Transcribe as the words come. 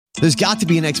There's got to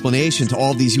be an explanation to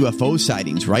all of these UFO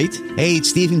sightings, right? Hey,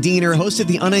 it's Stephen Diener, host of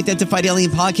the Unidentified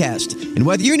Alien Podcast. And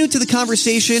whether you're new to the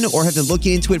conversation or have been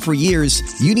looking into it for years,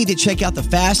 you need to check out the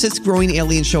fastest growing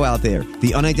alien show out there,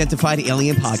 the Unidentified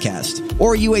Alien Podcast,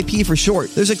 or UAP for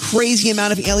short. There's a crazy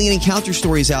amount of alien encounter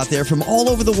stories out there from all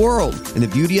over the world. And the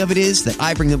beauty of it is that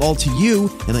I bring them all to you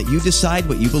and let you decide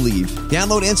what you believe.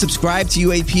 Download and subscribe to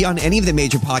UAP on any of the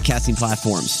major podcasting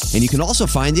platforms. And you can also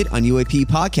find it on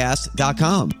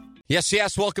UAPpodcast.com.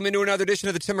 Yes. Welcome into another edition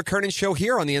of the Tim McKernan Show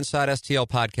here on the Inside STL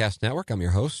Podcast Network. I'm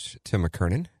your host, Tim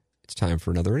McKernan. It's time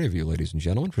for another interview, ladies and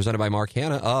gentlemen, presented by Mark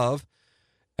Hanna of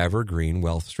Evergreen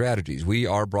Wealth Strategies. We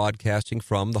are broadcasting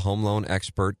from the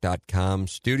HomeLoanExpert.com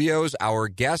studios. Our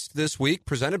guest this week,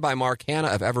 presented by Mark Hanna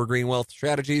of Evergreen Wealth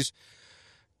Strategies,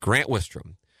 Grant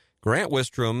Wistrom. Grant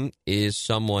Wistrom is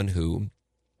someone who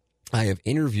I have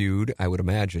interviewed, I would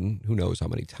imagine, who knows how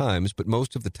many times, but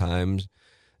most of the times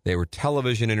they were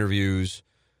television interviews,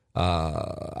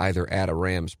 either at a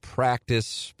Rams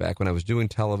practice back when I was doing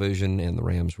television and the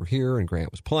Rams were here and Grant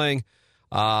was playing.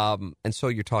 And so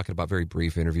you're talking about very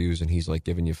brief interviews and he's like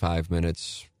giving you 5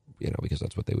 minutes, because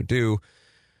that's what they would do.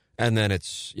 And then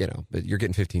it's, you're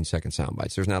getting 15-second sound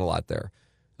bites. There's not a lot there.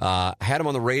 I had him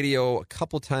on the radio a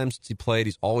couple times since he played.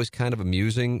 He's always kind of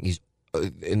amusing.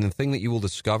 And the thing that you will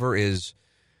discover is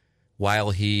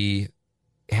while he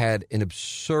had an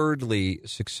absurdly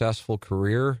successful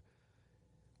career,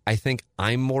 I think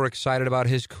I'm more excited about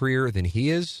his career than he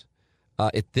is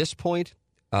at this point.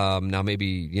 Now,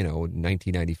 maybe,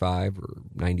 1995 or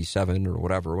 97 or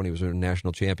whatever, when he was in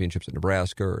national championships at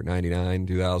Nebraska, or 99,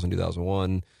 2000,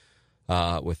 2001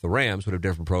 with the Rams, would have a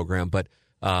different program. But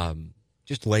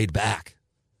just laid back,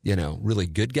 really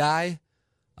good guy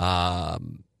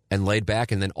and laid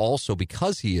back. And then also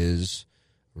because he is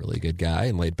a really good guy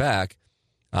and laid back,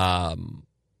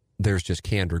 there's just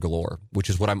candor galore, which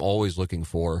is what I'm always looking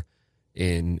for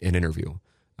in an interview.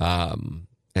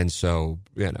 And so,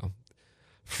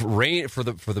 for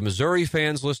the Missouri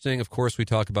fans listening, of course, we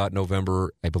talk about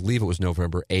November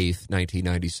 8th,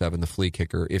 1997, the flea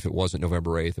kicker. If it wasn't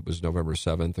November 8th, it was November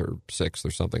 7th or 6th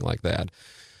or something like that.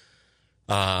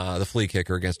 The flea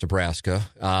kicker against Nebraska.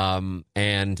 But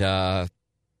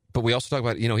we also talk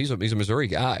about, he's a Missouri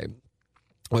guy,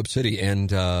 Webb City,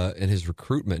 and his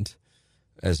recruitment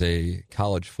as a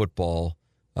college football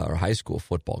or high school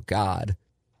football god,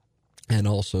 and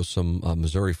also some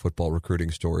Missouri football recruiting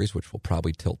stories, which will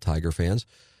probably tilt Tiger fans.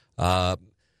 And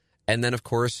then, of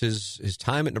course, his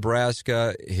time at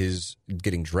Nebraska, his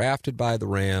getting drafted by the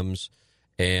Rams,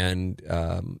 and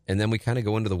then we kind of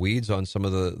go into the weeds on some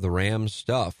of the Rams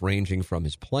stuff, ranging from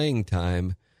his playing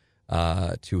time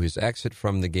to his exit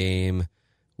from the game,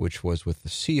 which was with the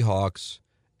Seahawks,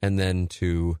 and then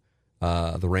to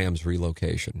the Rams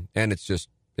relocation. And it's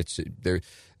there.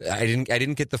 I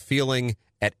didn't get the feeling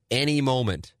at any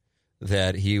moment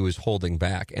that he was holding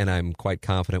back, and I'm quite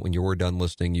confident when you're done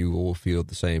listening, you will feel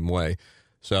the same way.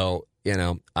 So,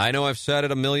 I know I've said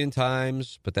it a million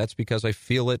times, but that's because I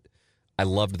feel it. I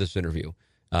loved this interview,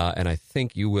 and I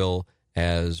think you will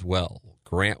as well.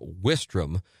 Grant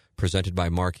Wistrom, presented by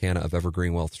Mark Hanna of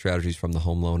Evergreen Wealth Strategies from the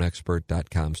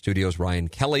HomeLoanExpert.com studios. Ryan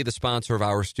Kelly, the sponsor of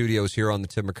our studios here on the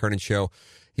Tim McKernan Show.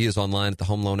 He is online at the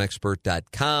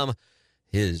HomeLoanExpert.com,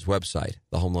 his website,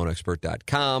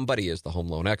 thehomeloanexpert.com, but he is the home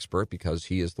loan expert because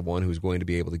he is the one who's going to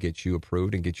be able to get you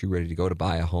approved and get you ready to go to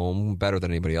buy a home better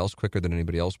than anybody else, quicker than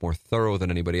anybody else, more thorough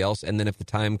than anybody else. And then if the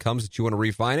time comes that you want to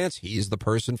refinance, he's the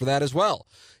person for that as well.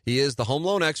 He is the home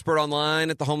loan expert online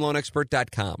at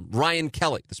thehomeloanexpert.com. Ryan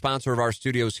Kelly, the sponsor of our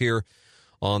studios here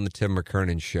on the Tim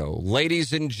McKernan Show.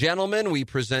 Ladies and gentlemen, we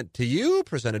present to you,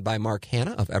 presented by Mark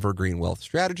Hanna of Evergreen Wealth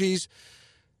Strategies,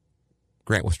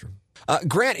 Grant Wistrom.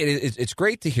 Grant, it's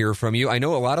great to hear from you. I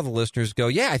know a lot of the listeners go,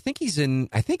 I think he's in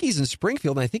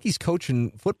Springfield, and I think he's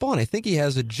coaching football, and I think he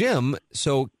has a gym.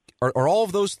 So are all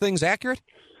of those things accurate?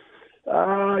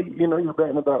 You're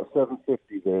betting about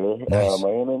 750 there. Nice. I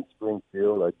am in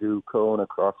Springfield. I do co-own a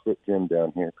CrossFit gym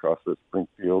down here, CrossFit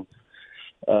Springfield.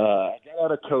 I got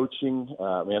out of coaching.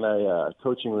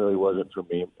 Coaching really wasn't for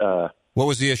me. What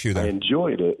was the issue there? I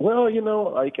enjoyed it. Well,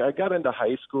 I got into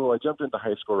high school. I jumped into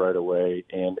high school right away,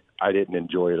 and I didn't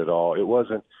enjoy it at all. It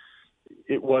wasn't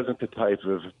the type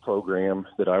of program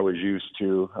that I was used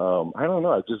to. I don't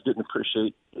know. I just didn't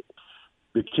appreciate it.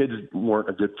 The kids weren't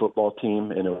a good football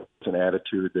team, and it was an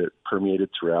attitude that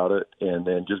permeated throughout it. And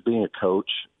then just being a coach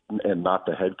and not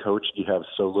the head coach, you have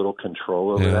so little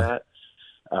control over that.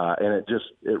 And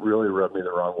it really rubbed me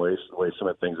the wrong way, the way some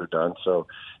of the things are done. So,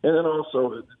 and then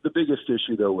also the biggest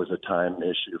issue though was a time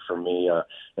issue for me.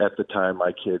 At the time,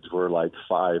 my kids were like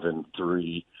 5 and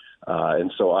 3.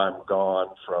 And so I'm gone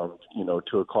from,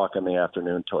 2 o'clock in the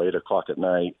afternoon till 8 o'clock at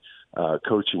night,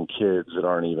 coaching kids that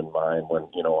aren't even mine when,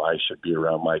 I should be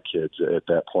around my kids at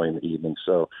that point in the evening.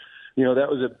 So, that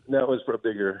was a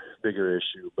bigger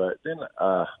issue. But then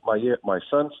my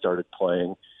son started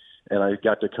playing, and I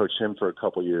got to coach him for a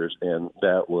couple years, and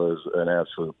that was an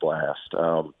absolute blast.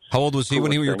 How old was he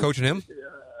when you were coaching him?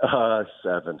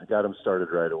 7. Got him started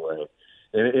right away.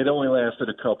 And it only lasted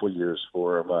a couple years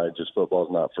for him. Just football's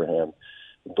not for him.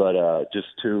 But I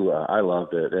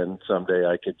loved it. And someday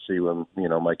I could see when,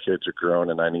 my kids are grown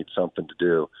and I need something to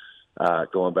do,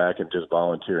 going back and just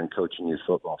volunteering, coaching youth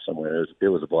football somewhere. It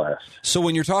was a blast. So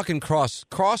when you're talking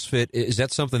CrossFit, is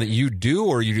that something that you do,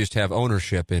 or you just have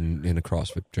ownership in a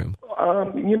CrossFit gym?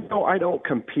 I don't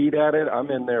compete at it. I'm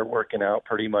in there working out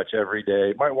pretty much every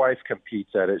day. My wife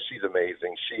competes at it. She's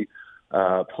amazing. She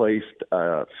placed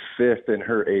 5th in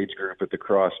her age group at the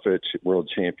CrossFit World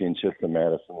Championships in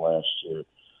Madison last year.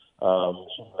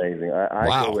 She's amazing. I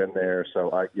Wow. go in there,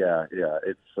 so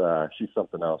it's she's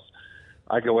something else.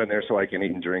 I go in there so I can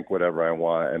eat and drink whatever I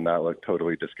want and not look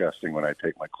totally disgusting when I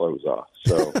take my clothes off.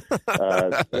 So,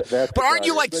 that's but aren't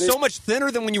you but so much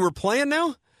thinner than when you were playing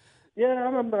now? Yeah,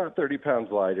 I'm about 30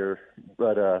 pounds lighter,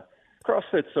 but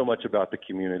CrossFit's so much about the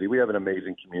community. We have an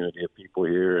amazing community of people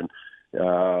here, and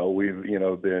we've,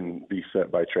 been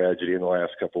beset by tragedy in the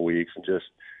last couple of weeks, and just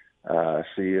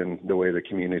seeing the way the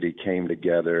community came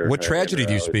together. What tragedy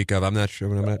do you speak of? I'm not sure.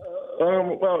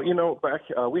 Back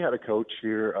we had a coach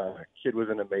here. Kid was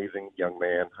an amazing young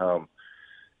man.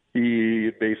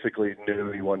 He basically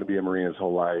knew he wanted to be a Marine his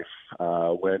whole life.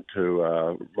 Went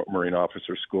to Marine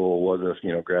officer school.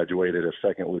 Graduated as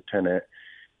second lieutenant.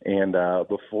 And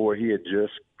before he had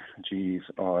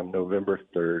on November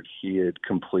 3rd, he had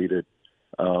completed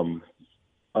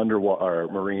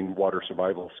Marine water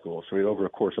survival school. So over a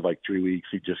course of 3 weeks,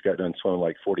 he just got done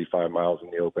swimming 45 miles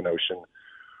in the open ocean.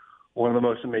 One of the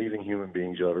most amazing human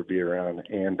beings you'll ever be around.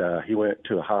 And he went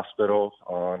to a hospital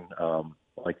on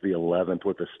the 11th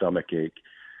with a stomach ache.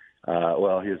 He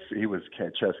was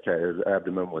his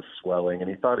abdomen was swelling, and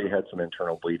he thought he had some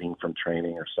internal bleeding from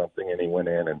training or something. And he went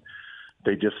in, and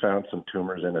they just found some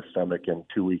tumors in his stomach. And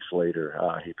 2 weeks later,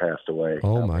 he passed away.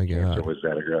 Oh my God! Cancer was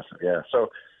that aggressive. Yeah. So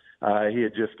he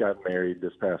had just gotten married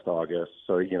this past August.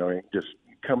 So just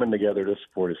coming together to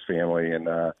support his family and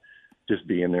just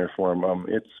being there for him.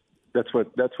 That's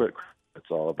what it's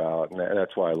all about, and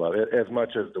that's why I love it. As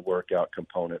much as the workout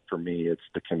component for me, it's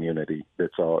the community.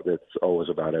 It's always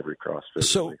about every CrossFit.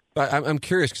 So I'm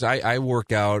curious because I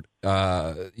work out,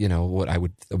 what I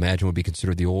would imagine would be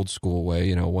considered the old school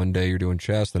way. One day you're doing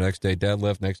chest, the next day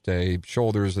deadlift, next day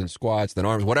shoulders and squats, then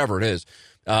arms, whatever it is,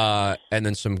 and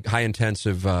then some high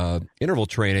intensive interval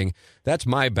training. That's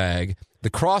my bag. The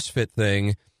CrossFit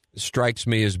thing strikes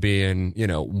me as being,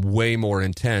 way more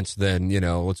intense than,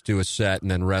 let's do a set and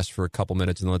then rest for a couple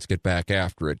minutes and then let's get back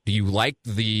after it. Do you like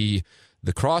the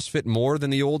CrossFit more than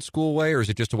the old school way, or is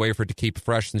it just a way for it to keep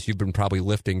fresh since you've been probably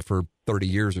lifting for 30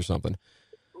 years or something?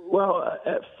 Well,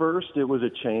 at first it was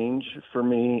a change for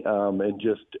me, and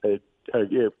just it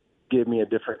gave me a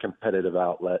different competitive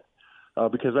outlet.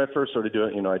 Because I first started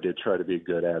doing it, I did try to be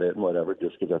good at it and whatever,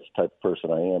 just because that's the type of person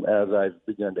I am. As I've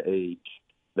begun to age,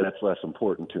 that's less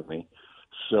important to me.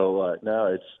 So now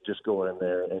it's just going in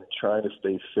there and trying to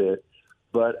stay fit.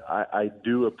 But I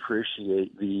do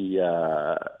appreciate the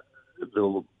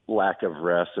lack of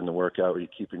rest in the workout, where you're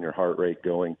keeping your heart rate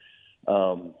going.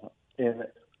 And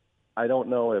I don't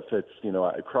know if it's,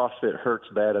 CrossFit hurts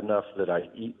bad enough that I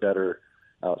eat better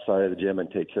outside of the gym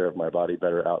and take care of my body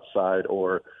better outside,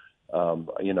 or, if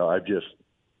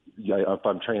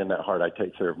I'm training that hard, I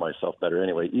take care of myself better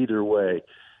anyway. Either way,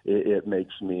 it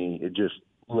makes me just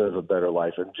live a better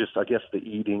life. And just, I guess, the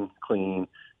eating clean,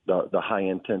 the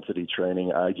high-intensity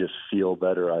training, I just feel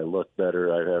better. I look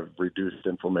better. I have reduced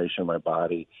inflammation in my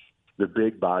body. The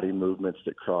big body movements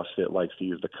that CrossFit likes to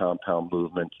use, the compound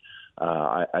movements,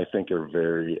 I think are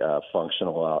very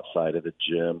functional outside of the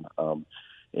gym.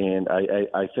 And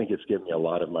I think it's given me a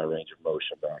lot of my range of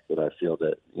motion back that I feel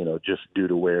that, just due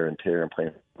to wear and tear and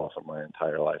playing football for my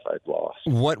entire life, I'd lost.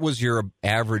 What was your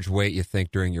average weight, you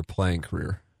think, during your playing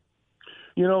career?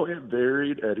 It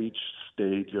varied at each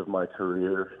stage of my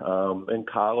career. In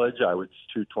college, I was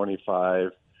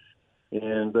 225.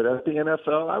 But at the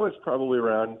NFL, I was probably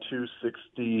around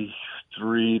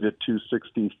 263 to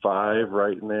 265,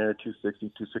 right in there,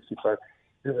 260, 265.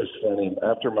 It was funny.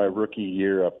 After my rookie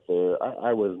year up there,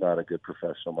 I was not a good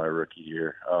professional my rookie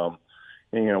year.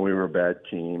 We were a bad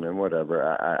team and whatever.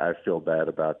 I feel bad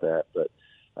about that. But,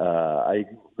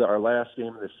 Our last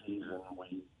game of the season,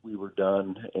 we were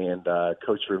done, and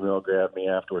Coach Vermeil grabbed me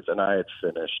afterwards, and I had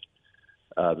finished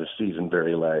the season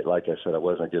very late. Like I said, I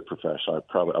wasn't a good professional.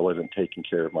 I wasn't taking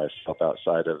care of myself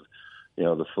outside of,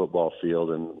 the football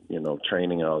field and,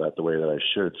 training and all that the way that I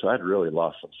should. So I'd really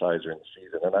lost some size during the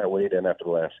season. And I weighed in after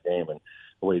the last game and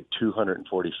weighed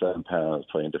 247 pounds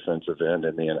playing defensive end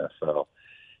in the NFL.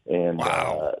 And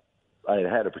wow. I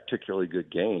had a particularly good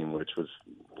game, which was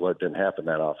what didn't happen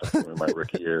that often in my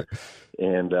rookie year.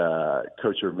 And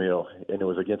Coach Vermeil, and it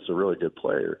was against a really good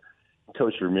player.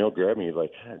 Coach Vermeil grabbed me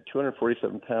like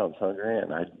 247 pounds, hungry,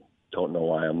 and I don't know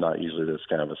why I'm not usually this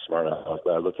kind of a smart aleck.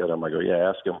 But I look at him, I go, yeah,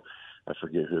 ask him. I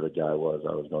forget who the guy was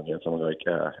I was going against. I'm like,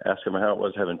 ask him how it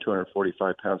was having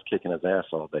 245 pounds kicking his ass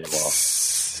all day long.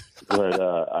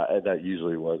 But that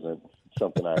usually wasn't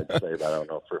something I'd say, but I don't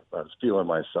know if I was feeling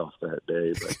myself that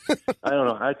day. But I don't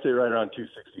know. I'd say right around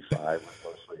 265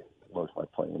 was most of my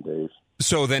playing days.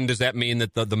 So then does that mean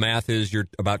that the math is you're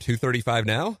about 235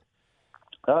 now?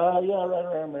 Yeah, right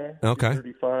around there. Okay.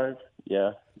 235,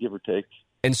 yeah, give or take.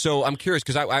 And so I'm curious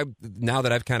because I now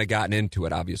that I've kind of gotten into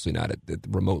it, obviously not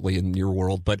remotely in your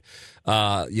world, but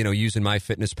using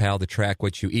MyFitnessPal to track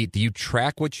what you eat. Do you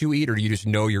track what you eat, or do you just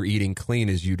know you're eating clean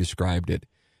as you described it?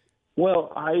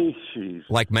 Well,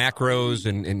 like macros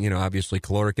and obviously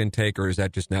caloric intake, or is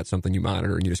that just not something you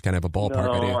monitor and you just kind of have a ballpark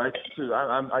idea?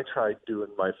 No, I tried doing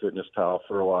MyFitnessPal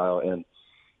for a while, and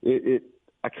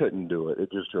I couldn't do it.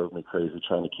 It just drove me crazy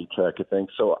trying to keep track of things.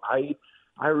 So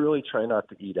I really try not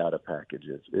to eat out of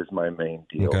packages is my main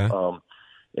deal. Okay.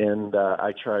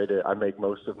 I make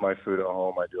most of my food at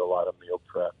home. I do a lot of meal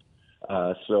prep.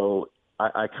 So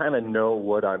I kind of know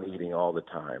what I'm eating all the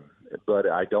time, but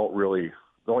I don't really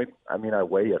I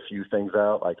weigh a few things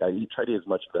out. Like I try to eat as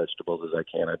much vegetables as I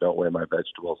can. I don't weigh my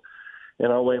vegetables.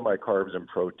 And I'll weigh my carbs and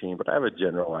protein, but I have a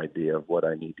general idea of what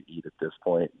I need to eat at this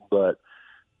point. But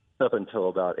up until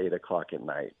about 8 o'clock at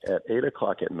night. At 8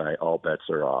 o'clock at night, all bets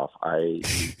are off. I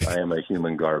am a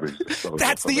human garbage disposal.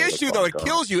 That's the issue, though. It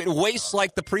kills you. It wastes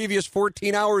like the previous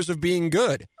 14 hours of being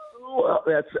good. Well,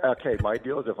 that's okay. My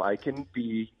deal is if I can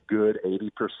be good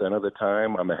 80% of the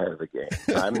time, I'm ahead of the game.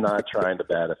 I'm not trying to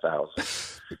bat 1,000.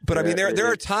 But I mean,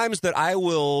 there are times that I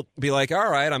will be like,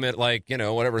 all right, I'm at like,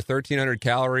 whatever, 1,300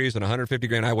 calories and 150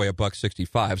 grams. I weigh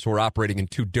 $1.65, so we're operating in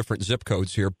two different zip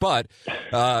codes here. But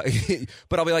I'll be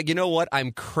like, you know what?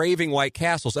 I'm craving White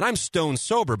Castles, and I'm stone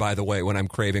sober, by the way, when I'm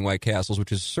craving White Castles,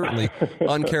 which is certainly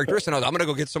uncharacteristic. I'm going to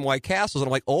go get some White Castles, and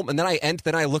I'm like, oh, and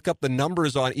then I look up the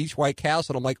numbers on each White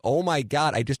Castle, and I'm like, oh my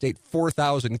God, I just ate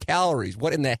 4,000 calories.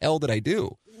 What in the hell did I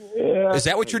do? Yeah, is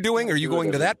that what you're doing? Are you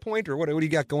going to that point, or what do you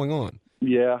got going on?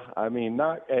 Yeah, I mean,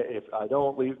 not if I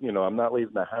don't leave, I'm not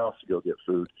leaving the house to go get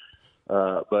food.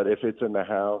 But if it's in the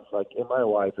house, and my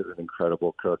wife is an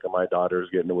incredible cook, and my daughter's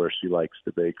getting to where she likes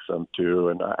to bake some too,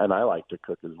 and I like to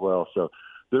cook as well. So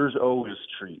there's always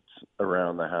treats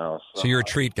around the house. So you're a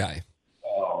treat guy.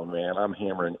 Oh man, I'm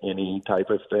hammering any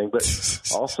type of thing. But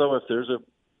also, if there's a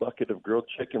bucket of grilled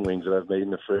chicken wings that I've made in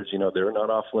the fridge, they're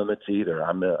not off limits either.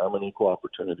 I'm an equal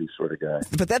opportunity sort of guy.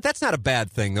 But that's not a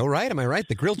bad thing, though, right? Am I right?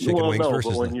 The grilled chicken wings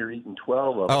versus but when you're eating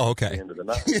 12 of them at the end of the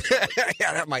night.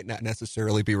 Yeah, that might not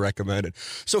necessarily be recommended.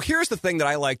 So here's the thing that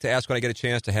I like to ask when I get a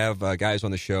chance to have guys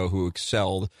on the show who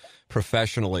excelled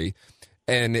professionally.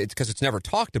 And it's because it's never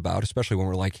talked about, especially when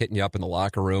we're like hitting you up in the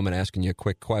locker room and asking you a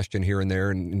quick question here and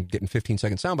there and getting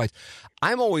 15-second sound bites.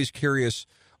 I'm always curious,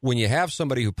 when you have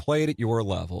somebody who played at your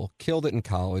level, killed it in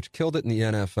college, killed it in the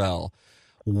NFL,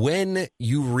 when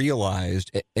you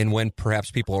realized, and when perhaps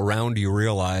people around you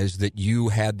realized that you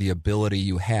had the ability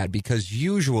you had, because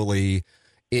usually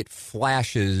it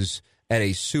flashes at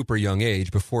a super young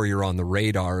age before you're on the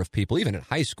radar of people, even in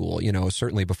high school,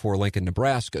 certainly before Lincoln,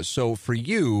 Nebraska. So for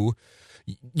you,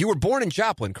 you were born in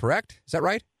Joplin, correct? Is that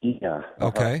right? Yeah.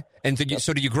 Okay. And did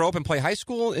you grow up and play high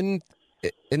school in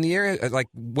the area? Like,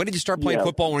 when did you start playing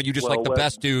football? Were you just the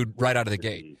best dude right out of the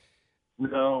gate?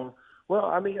 No. Well,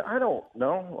 I mean, I don't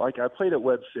know. I played at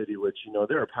Webb City, which,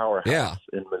 they're a powerhouse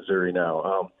in Missouri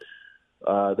now.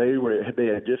 They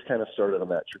had just kind of started on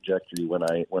that trajectory when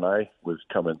I was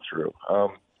coming through.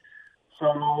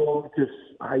 So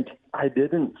I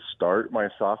didn't start my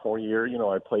sophomore year.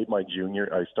 I played my junior.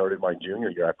 I started my junior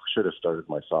year. I should have started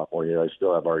my sophomore year. I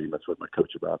still have arguments with my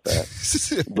coach about that.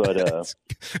 But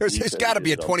there's got to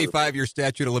be a 25-year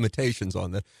statute of limitations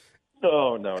on that.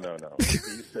 Oh, no. He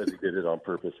said he did it on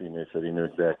purpose. He said he knew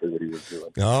exactly what he was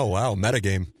doing. Oh, wow.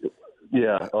 Metagame.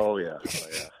 Yeah. Oh, yeah.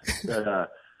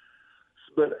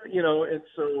 But, and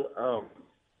so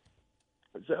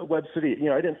Web City,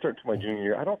 I didn't start until my junior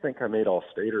year. I don't think I made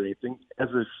All-State or anything. As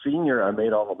a senior, I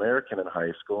made All-American in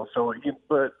high school. So,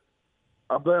 but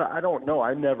I don't know.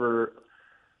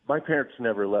 My parents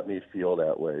never let me feel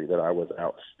that way, that I was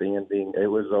outstanding. It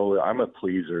was always, I'm a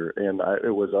pleaser, and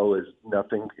it was always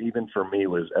nothing, even for me,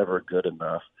 was ever good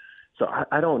enough. So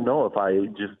I don't know if I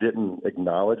just didn't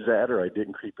acknowledge that, or I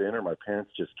didn't creep in, or my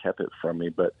parents just kept it from me.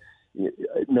 But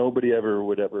nobody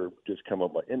would ever just come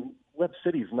up. And Web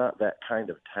City's not that kind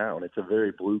of town. It's a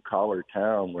very blue-collar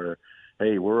town where,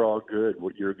 hey, we're all good.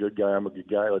 You're a good guy. I'm a good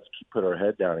guy. Let's put our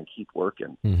head down and keep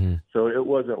working. Mm-hmm. So it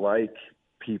wasn't like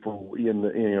people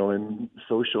in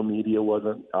social media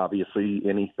wasn't obviously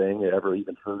anything I ever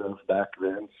even heard of back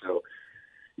then. So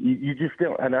you just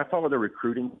don't. And I follow the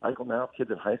recruiting cycle now.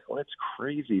 Kids in high school, it's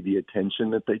crazy the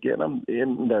attention that they get.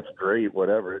 And that's great.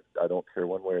 Whatever. I don't care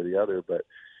one way or the other. But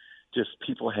just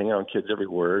people hanging on kids every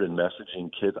word and messaging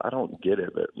kids. I don't get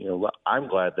it. But I'm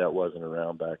glad that wasn't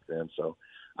around back then. So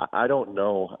I don't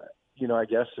know. I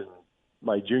guess in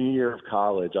my junior year of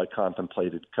college, I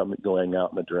contemplated going out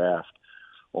in the draft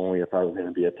only if I was going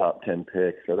to be a top 10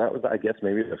 pick. So that was, I guess,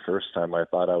 maybe the first time I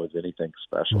thought I was anything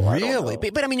special. Really?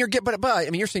 But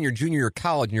you're saying your junior year of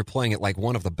college and you're playing at like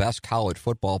one of the best college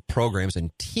football programs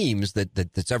and teams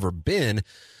that's ever been.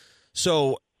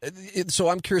 So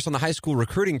I'm curious on the high school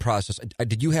recruiting process.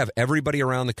 Did you have everybody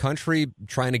around the country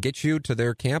trying to get you to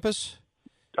their campus?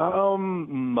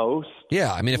 Most.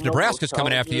 Yeah, I mean, if Nebraska's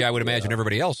coming after you, I would imagine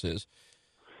everybody else is.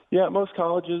 Yeah, most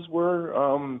colleges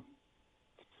were.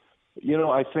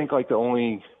 I think like the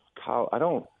only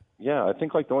I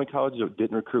think like the only college that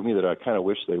didn't recruit me that I kind of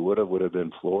wish they would have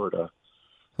been Florida.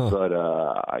 Huh. But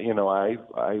I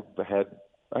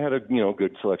had a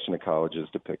good selection of colleges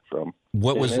to pick from.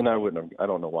 And I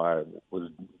don't know why I was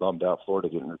bummed out Florida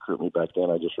didn't recruit me back then.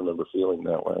 I just remember feeling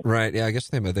that way. Right. Yeah, I guess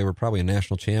they were probably in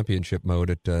national championship mode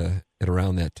at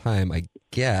around that time, I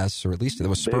guess, or at least it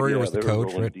was Spurrier was the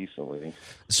coach, right? Decently.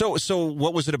 So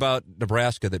what was it about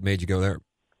Nebraska that made you go there?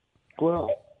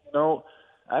 Well,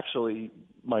 actually,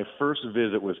 my first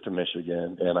visit was to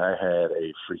Michigan, and I had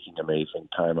a freaking amazing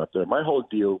time up there. My whole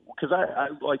deal, because I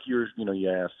like yours, you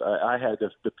asked, I had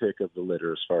the pick of the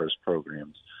litter as far as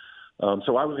programs.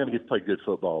 So I was going to get to play good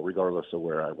football regardless of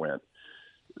where I went.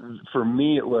 For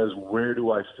me, it was where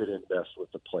do I fit in best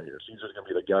with the players? These are going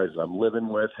to be the guys I'm living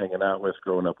with, hanging out with,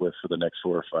 growing up with for the next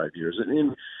 4 or 5 years.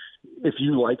 And if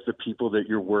you like the people that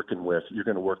you're working with, you're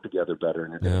going to work together better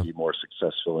and you're going to be more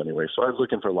successful anyway. So I was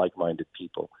looking for like-minded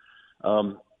people.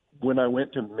 When I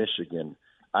went to Michigan,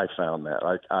 I found that.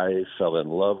 I fell in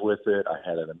love with it. I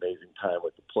had an amazing time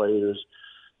with the players.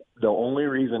 The only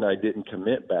reason I didn't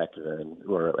commit back then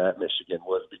or at Michigan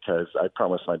was because I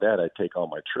promised my dad I'd take all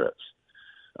my trips.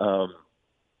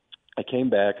 I came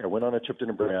back. I went on a trip to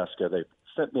Nebraska. They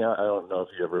sent me out. I don't know if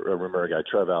you ever remember a guy,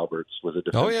 Trev Alberts, was a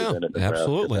defensive end at Nebraska.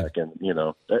 Absolutely. Back in,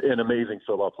 an amazing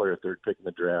football player, third pick in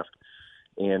the draft.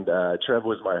 And Trev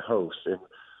was my host. And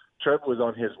Trev was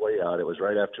on his way out. It was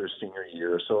right after his senior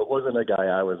year. So it wasn't a guy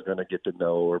I was going to get to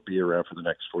know or be around for the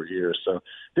next 4 years. So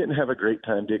didn't have a great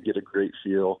time, did get a great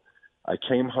feel. I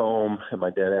came home, and my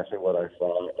dad asked me what I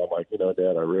thought. I'm like, Dad,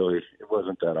 it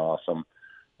wasn't that awesome.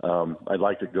 I'd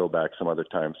like to go back some other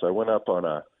time. So I went up on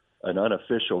an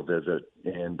unofficial visit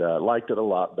and liked it a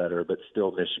lot better, but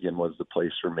still Michigan was the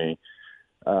place for me.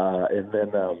 And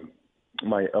then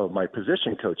my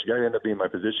position coach, the guy who ended up being my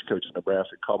position coach in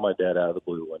Nebraska, called my dad out of the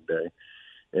blue one day.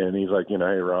 And he's like, hey,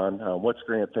 Ron, what's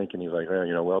Grant thinking? He's like,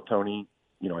 well, Tony,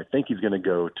 I think he's going to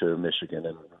go to Michigan.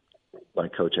 And my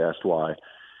coach asked why.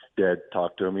 Dad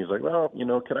talked to him. He's like, well,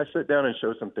 can I sit down and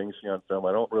show some things to you on film?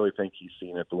 I don't really think he's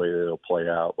seen it the way that it'll play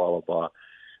out, blah, blah, blah.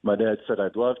 My dad said,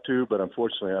 I'd love to, but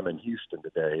unfortunately I'm in Houston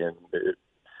today. And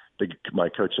my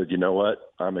coach said, you know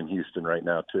what? I'm in Houston right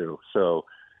now too. So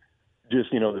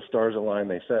just, the stars aligned.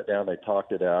 They sat down, they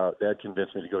talked it out. Dad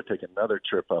convinced me to go take another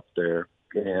trip up there.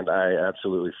 And I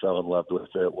absolutely fell in love with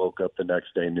it. Woke up the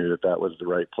next day, knew that was the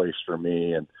right place for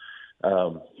me. And,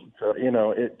 so,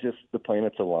 it just, the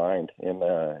planets aligned. And,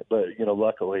 but,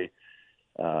 luckily,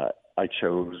 I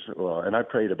chose, and I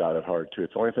prayed about it hard too.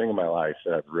 It's the only thing in my life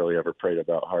that I've really ever prayed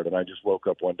about hard. And I just woke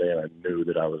up one day and I knew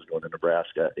that I was going to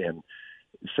Nebraska and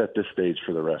set the stage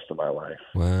for the rest of my life.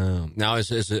 Wow. Now, as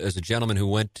a gentleman who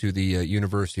went to the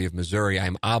University of Missouri,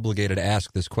 I'm obligated to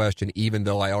ask this question, even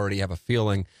though I already have a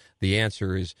feeling the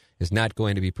answer is not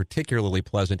going to be particularly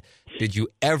pleasant. Did you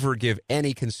ever give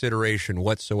any consideration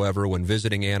whatsoever when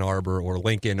visiting Ann Arbor or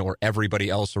Lincoln or everybody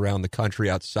else around the country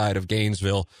outside of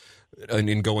Gainesville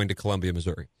in going to Columbia,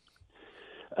 Missouri?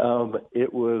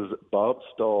 It was Bob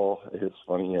Stoll. It's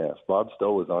funny, yes. Bob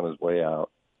Stoll was on his way out.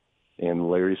 and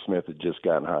Larry Smith had just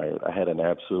gotten hired. I had an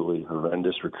absolutely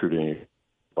horrendous recruiting,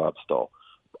 Bob Stahl.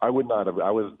 I did not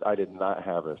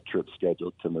have a trip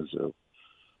scheduled to Mizzou.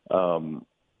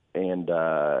 And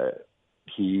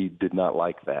he did not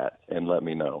like that and let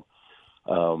me know.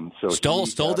 So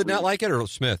Stoll did not like it, or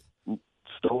Smith?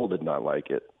 Stoll did not like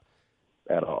it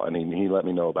at all. I mean, he let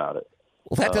me know about it.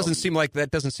 Well, that doesn't seem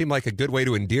like a good way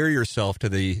to endear yourself to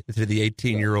the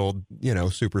 18-year-old,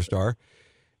 superstar.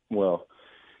 Well,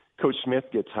 Coach Smith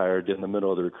gets hired in the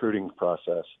middle of the recruiting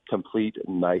process. Complete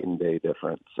night and day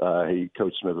difference.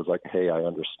 Coach Smith was like, "Hey, I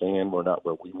understand we're not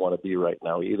where we want to be right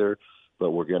now either,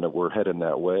 but we're heading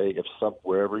that way.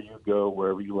 Wherever you go,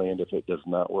 wherever you land, if it does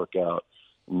not work out,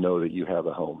 know that you have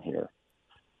a home here."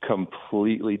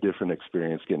 Completely different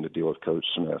experience getting to deal with Coach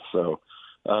Smith. So,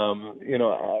 at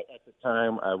the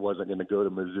time I wasn't going to go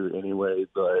to Mizzou anyway,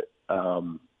 but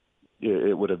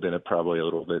it would have been probably a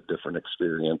little bit different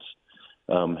experience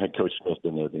had Coach Smith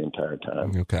been there the entire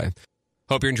time. Okay.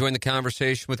 Hope you're enjoying the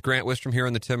conversation with Grant Wistrom here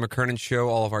on the Tim McKernan Show.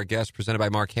 All of our guests presented by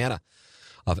Mark Hanna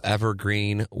of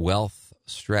Evergreen Wealth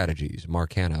Strategies.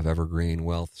 Mark Hanna of Evergreen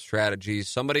Wealth Strategies,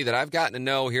 somebody that I've gotten to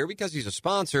know here because he's a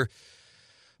sponsor,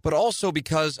 but also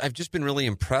because I've just been really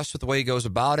impressed with the way he goes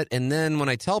about it. And then when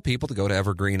I tell people to go to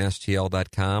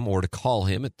evergreenstl.com or to call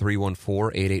him at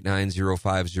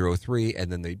 314-889-0503,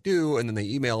 and then they do, and then they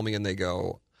email me and they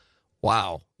go,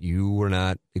 "Wow, you were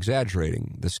not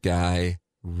exaggerating. This guy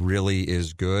really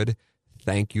is good.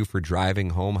 Thank you for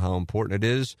driving home how important it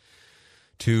is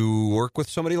to work with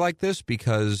somebody like this,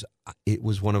 because it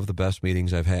was one of the best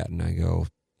meetings I've had." And I go,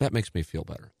 that makes me feel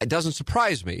better. It doesn't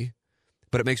surprise me,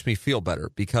 but it makes me feel better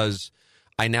because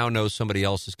I now know somebody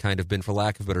else has kind of been, for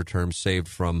lack of better terms, saved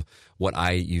from what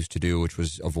I used to do, which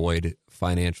was avoid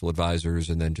financial advisors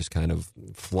and then just kind of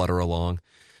flutter along.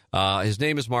 His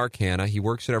name is Mark Hanna. He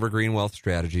works at Evergreen Wealth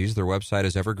Strategies. Their website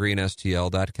is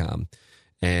evergreenstl.com.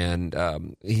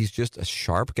 And he's just a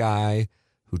sharp guy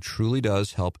who truly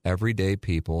does help everyday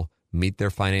people meet their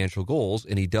financial goals,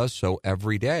 and he does so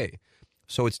every day.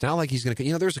 So it's not like he's going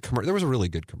to, there was a really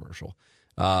good commercial.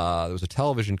 There was a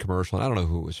television commercial, and I don't know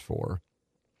who it was for,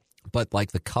 but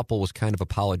like the couple was kind of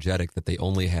apologetic that they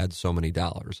only had so many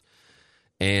dollars.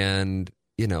 And,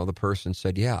 the person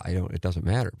said, "Yeah, it doesn't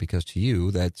matter, because to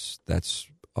you, that's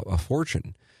a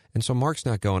fortune." And so Mark's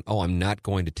not going, "Oh, I'm not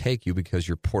going to take you because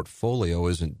your portfolio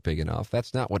isn't big enough."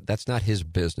 That's not his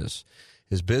business.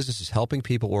 His business is helping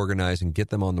people organize and get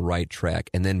them on the right track,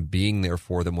 and then being there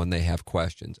for them when they have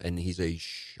questions. And he's a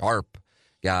sharp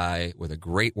guy with a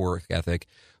great work ethic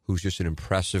who's just an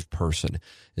impressive person.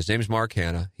 His name is Mark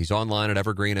Hanna. He's online at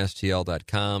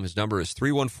evergreenstl.com. His number is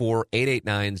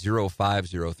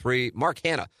 314-889-0503. Mark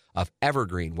Hanna of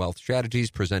Evergreen Wealth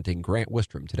Strategies, presenting Grant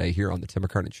Wistrom today here on the Tim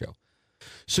McKernan Show.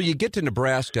 So you get to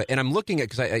Nebraska, and I'm looking at,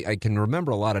 because I can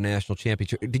remember a lot of national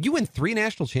championships. Did you win 3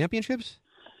 national championships?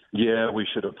 Yeah, we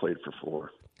should have played for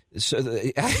 4. So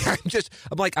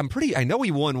I know we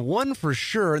won 1 for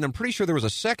sure, and I'm pretty sure there was a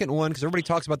second one because everybody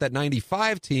talks about that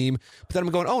 95 team. But then I'm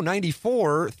going,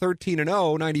 94,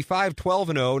 13-0, 95,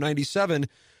 12-0, 97,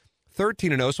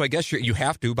 13-0. So I guess you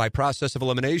have to, by process of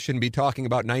elimination, be talking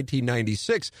about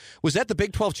 1996. Was that the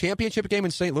Big 12 championship game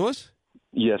in St. Louis?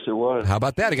 Yes, it was. How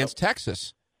about that, against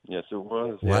Texas? Yes, it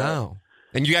was. Wow.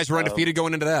 Yeah. And you guys were undefeated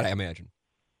going into that, I imagine.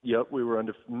 Yep, we were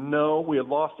undefeated. No, we had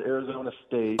lost to Arizona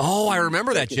State. Oh, I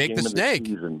remember that, Jake the Snake.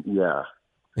 Yeah.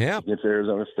 Yeah. Against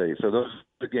Arizona State. So those are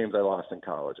the games I lost in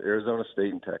college. Arizona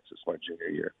State and Texas my junior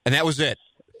year. And that was it?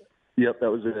 Yep,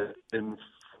 that was it. In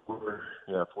 4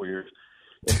 years.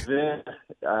 And then,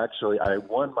 actually,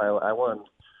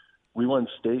 we won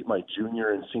state my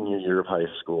junior and senior year of high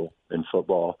school in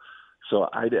football. So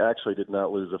I actually did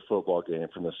not lose a football game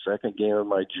from the second game of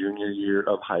my junior year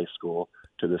of high school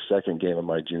to the second game of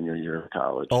my junior year of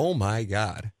college. Oh, my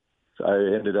God. So I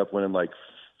ended up winning like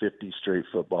 50 straight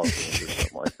football games or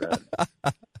something like that.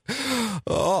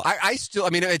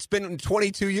 It's been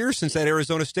 22 years since that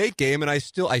Arizona State game, and I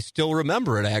still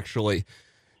remember it, actually.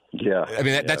 Yeah. I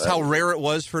mean, that's how rare it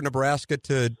was for Nebraska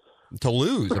to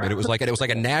lose. I mean, it was like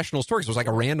a national story. It was like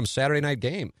a random Saturday night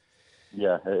game.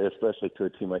 Yeah, especially to a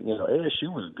team like, ASU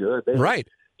was good. Right.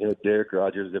 Derek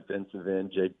Rogers, defensive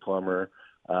end, Jake Plummer.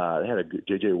 They had a good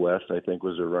J.J. West, I think,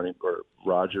 was their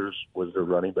Rogers was their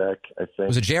running back, I think.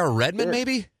 Was it J.R. Redmond,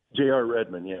 maybe? J.R.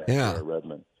 Redmond, yeah. Yeah. J.R.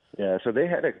 Redmond. Yeah, so they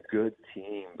had a good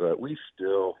team, but we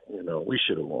still, we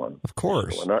should have won. Of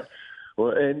course.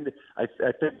 Well, and I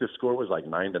think the score was like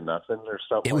 9-0 or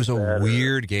something. It was a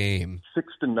weird game.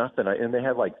 6-0, and they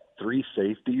had like 3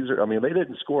 safeties. They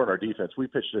didn't score on our defense. We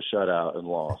pitched a shutout and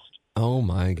lost. Oh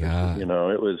my God! It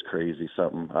was crazy.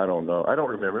 Something I don't know. I don't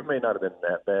remember. It may not have been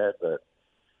that bad, but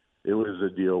it was a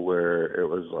deal where it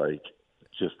was like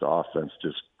just the offense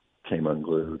just came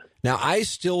unglued. Now, I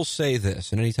still say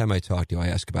this, and anytime I talk to you, I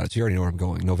ask about it. So you already know where I'm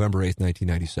going. November 8th,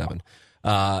 1997.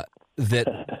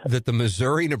 That the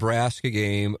Missouri-Nebraska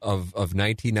game of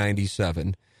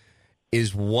 1997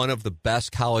 is one of the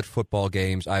best college football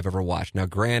games I've ever watched. Now,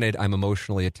 granted, I'm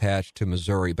emotionally attached to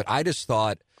Missouri, but I just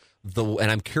thought and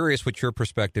I'm curious what your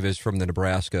perspective is from the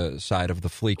Nebraska side of the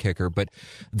flea kicker, but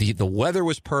the weather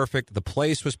was perfect. The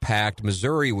place was packed.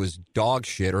 Missouri was dog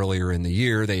shit earlier in the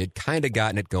year. They had kind of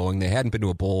gotten it going. They hadn't been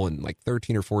to a bowl in like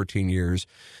 13 or 14 years,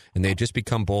 and they had just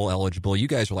become bowl eligible. You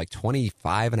guys were like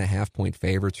 25.5-point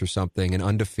favorites or something and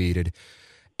undefeated.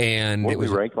 And Weren't it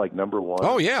was we ranked like number one.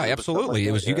 Oh yeah, absolutely.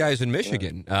 It was you guys in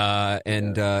Michigan, Yeah.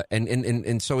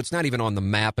 And so it's not even on the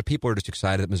map. But people are just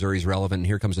excited that Missouri's relevant. And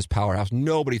here comes this powerhouse.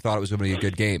 Nobody thought it was going to be a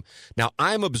good game. Now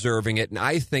I'm observing it, and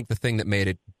I think the thing that made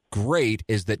it great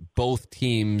is that both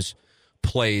teams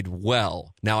played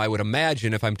well. Now I would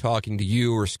imagine if I'm talking to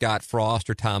you or Scott Frost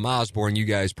or Tom Osborne, you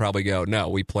guys probably go, "No,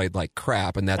 we played like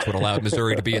crap," and that's what allowed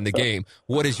Missouri to be in the game.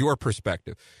 What is your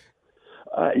perspective?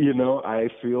 I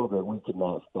feel that we could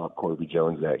not stop Corby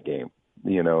Jones that game.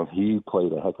 He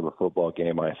played a heck of a football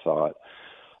game, I thought.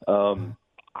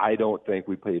 I don't think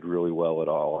we played really well at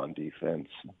all on defense.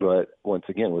 But once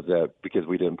again, was that because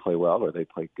we didn't play well or they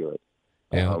played good?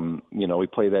 Yeah. We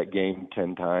played that game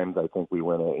 10 times. I think we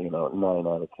win it, 9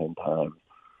 out of 10 times.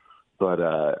 But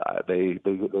they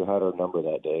had our number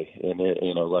that day. And,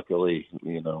 luckily,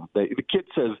 the kid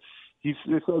says he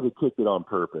says he kicked it on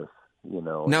purpose.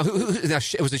 Now,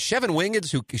 it was Shevin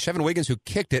Wiggins who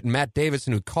kicked it, and Matt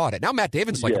Davidson who caught it. Now Matt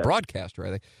Davidson's like a broadcaster,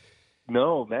 I think.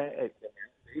 No, Matt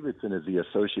Davidson is the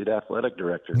associate athletic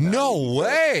director. No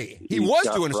way! He was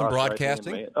doing some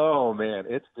broadcasting. Right, oh man,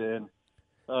 it's been.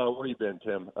 Where you been,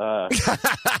 Tim?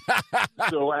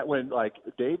 So when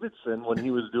Davidson, when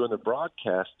he was doing the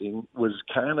broadcasting, was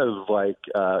kind of like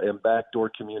in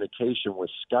backdoor communication with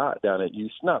Scott down at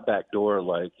East. Not backdoor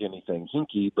like anything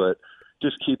hinky, but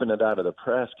just keeping it out of the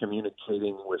press,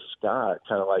 communicating with Scott,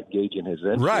 kind of like gauging his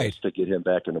interest to get him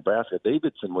back to Nebraska.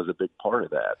 Davidson was a big part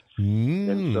of that.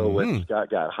 And so when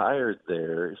Scott got hired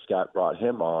there, Scott brought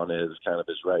him on as kind of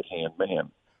his right-hand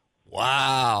man.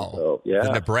 Wow. So,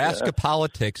 the Nebraska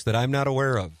politics that I'm not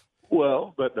aware of.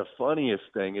 Well, but the funniest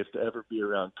thing is to ever be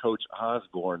around Coach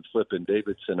Osborne flipping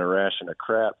Davidson a ration of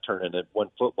crap, turning it one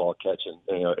football catch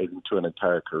into an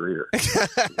entire career.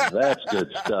 That's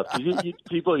good stuff.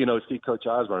 People, see Coach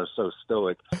Osborne is so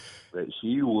stoic that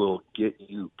he will get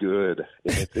you good.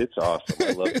 It's awesome.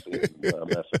 I love seeing him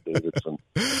mess with Davidson.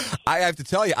 I have to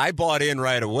tell you, I bought in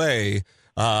right away.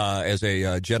 As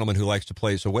a gentleman who likes to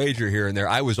place a wager here and there,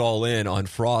 I was all in on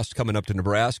Frost coming up to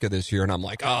Nebraska this year, and I'm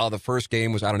like, the first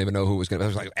game was, I don't even know who it was going to be.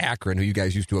 It was like Akron, who you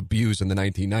guys used to abuse in the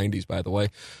 1990s, by the way,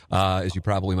 as you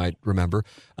probably might remember.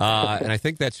 And I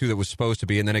think that's who that was supposed to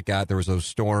be, and then there was those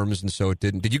storms, and so it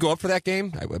didn't. Did you go up for that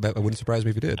game? I wouldn't surprise me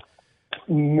if you did.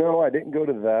 No, I didn't go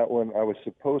to that one. I was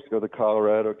supposed to go to the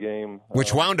Colorado game.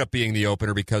 Which wound up being the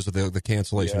opener because of the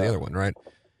cancellation of the other one, right?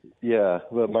 Yeah,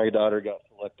 but my daughter got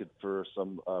selected for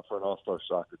an all-star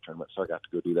soccer tournament, so I got to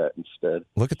go do that instead.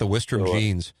 Look at the Wistrom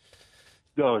jeans.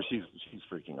 No, she's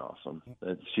freaking awesome.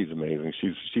 She's amazing.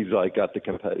 She's like got the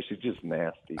competitive. She's just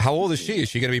nasty. How old is she? Is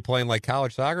she going to be playing like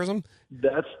college soccer or something?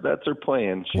 That's her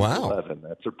plan. She's wow. 11.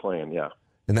 That's her plan. Yeah.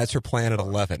 And that's her plan at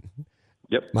 11.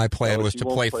 Yep. My plan was to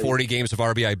play 40 games of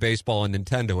RBI baseball on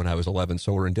Nintendo when I was 11,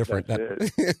 so we're indifferent. That's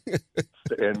it.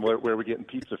 And where are we getting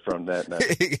pizza from that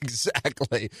night?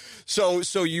 Exactly. So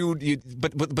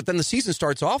but then the season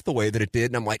starts off the way that it did,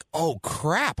 and I'm like, oh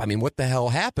crap! I mean, what the hell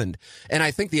happened? And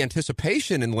I think the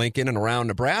anticipation in Lincoln and around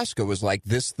Nebraska was like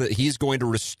this: that he's going to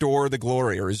restore the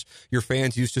glory, or as your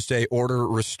fans used to say, order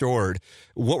restored.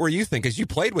 What were you thinking? Because you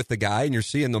played with the guy, and you're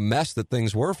seeing the mess that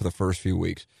things were for the first few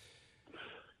weeks.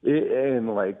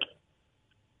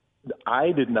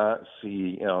 I did not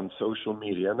see on social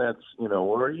media, and that's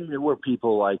where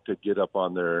people like to get up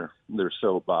on their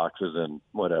soapboxes and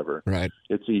whatever. Right.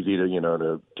 It's easy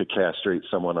to castrate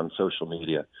someone on social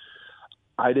media.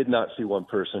 I did not see one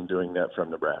person doing that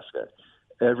from Nebraska.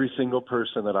 Every single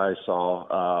person that I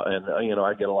saw, and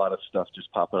I get a lot of stuff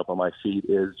just popping up on my feed,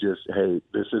 is just, hey,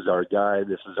 this is our guy,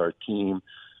 this is our team.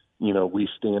 We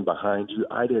stand behind you.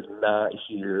 I did not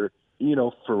hear.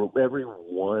 For every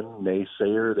one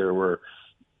naysayer, there were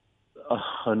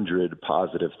 100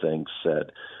 positive things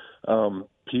said.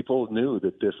 People knew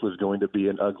that this was going to be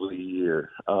an ugly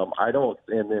year.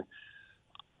 And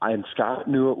Scott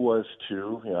knew it was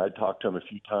too. I talked to him a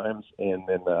few times, and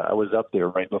then I was up there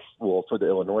right before for the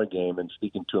Illinois game and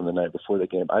speaking to him the night before the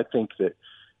game. I think that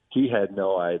he had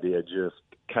no idea just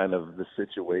kind of the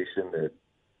situation that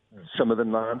some of the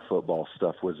non-football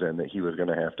stuff was in that he was going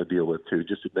to have to deal with too,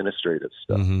 just administrative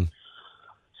stuff. Mm-hmm.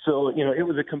 So, it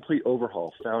was a complete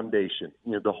overhaul, foundation.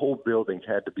 The whole building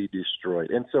had to be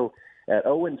destroyed. And so at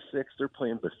 0-6, they're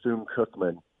playing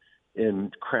Bethune-Cookman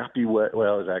in crappy wet.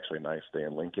 Well, it was actually a nice day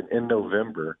in Lincoln in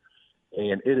November,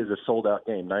 and it is a sold-out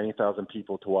game, 90,000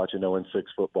 people to watch an 0-6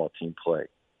 football team play.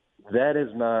 That is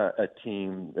not a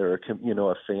team or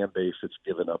a fan base that's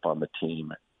given up on the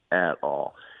team at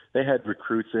all. They had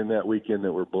recruits in that weekend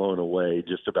that were blown away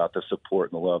just about the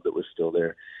support and the love that was still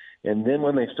there. And then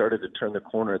when they started to turn the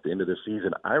corner at the end of the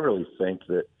season, I really think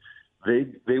that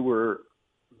they were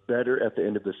better at the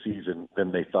end of the season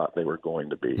than they thought they were going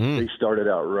to be. They started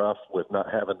out rough with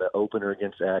not having the opener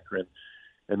against Akron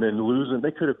and then losing.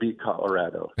 They could have beat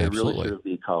Colorado. They Absolutely. really should have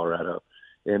beat Colorado.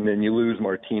 And then you lose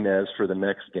Martinez for the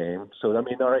next game. So, all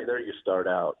right, there you start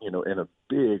out, in a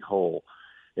big hole.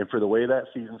 And for the way that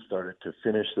season started to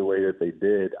finish the way that they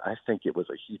did, I think it was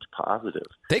a huge positive.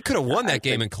 They could have won that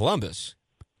game in Columbus.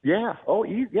 Yeah. Oh,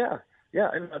 yeah. Yeah,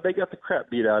 and they got the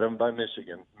crap beat out of them by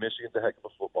Michigan. Michigan's a heck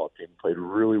of a football team. Played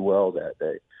really well that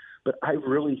day. But I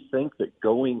really think that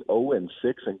going 0-6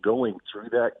 and going through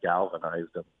that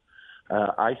galvanized them.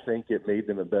 I think it made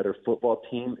them a better football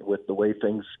team with the way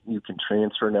things you can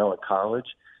transfer now in college.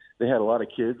 They had a lot of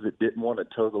kids that didn't want to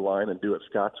toe the line and do it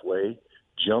Scott's way,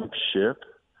 jump ship,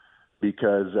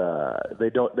 because they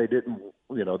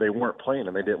weren't playing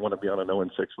and they didn't want to be on an 0-6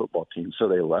 football team, so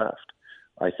they left.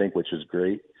 I think, which is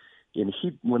great. And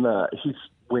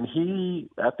when he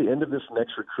at the end of this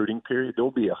next recruiting period,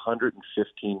 there'll be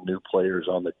 115 new players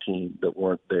on the team that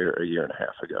weren't there a year and a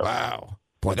half ago. Wow,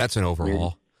 boy, that's an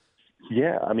overhaul.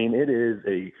 It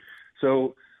is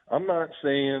so I'm not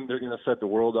saying they're going to set the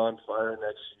world on fire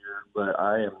next year, but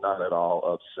I am not at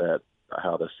all upset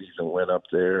how the season went up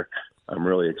there. I'm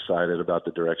really excited about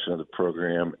the direction of the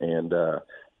program, and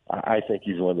I think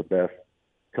he's one of the best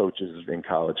coaches in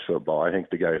college football. I think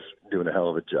the guy's doing a hell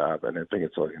of a job, and I think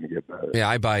it's only going to get better. Yeah,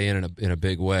 I buy in a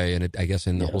big way, and I guess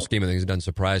in the whole scheme of things, it doesn't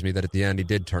surprise me that at the end he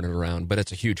did turn it around. But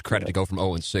it's a huge credit to go from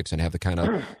 0-6 and have the kind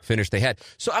of finish they had.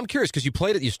 So I'm curious because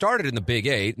you started in the Big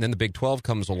 8, and then the Big 12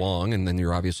 comes along, and then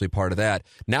you're obviously part of that.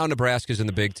 Now Nebraska's in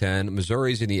the Big 10,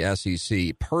 Missouri's in the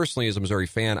SEC. Personally, as a Missouri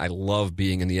fan, I love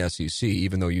being in the SEC,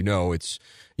 even though it's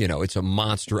a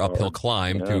monster uphill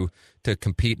climb to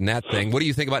compete in that thing. What do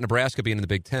you think about Nebraska being in the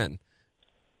Big 10?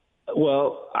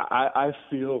 Well, I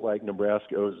feel like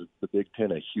Nebraska owes the Big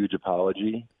Ten a huge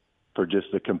apology for just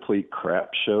the complete crap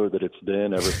show that it's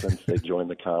been ever since they joined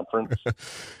the conference.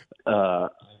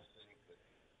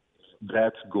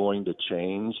 That's going to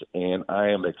change, and I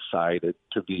am excited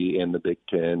to be in the Big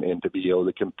Ten and to be able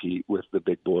to compete with the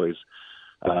big boys.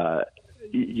 To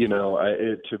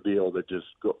be able to just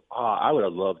go, I would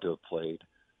have loved to have played.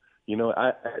 It was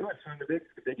fun. The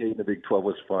Big 8 and the Big 12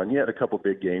 was fun. You had a couple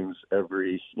big games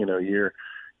every, year.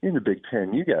 In the Big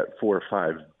 10, you got 4 or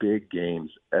 5 big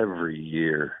games every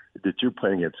year that you're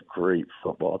playing against great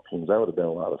football teams. That would have been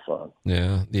a lot of fun.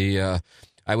 Yeah,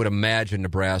 I would imagine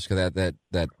Nebraska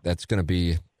that's going to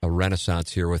be a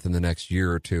renaissance here within the next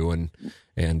year or two, and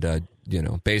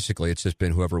basically it's just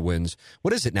been whoever wins.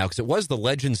 What is it now? Because it was the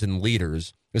legends and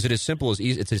leaders. Is it as simple as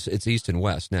East? It's East and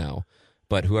West now.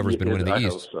 But whoever's been winning the East. I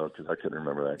hope so, because I couldn't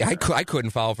remember that. I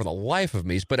couldn't follow for the life of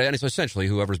me. But it's essentially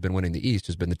whoever's been winning the East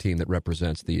has been the team that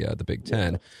represents the Big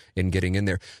Ten in getting in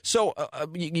there. So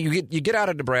you get out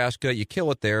of Nebraska, you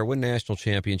kill it there, win national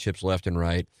championships left and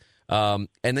right, and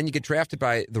then you get drafted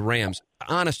by the Rams.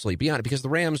 Honestly, be honest, because the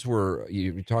Rams were,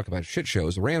 you talk about shit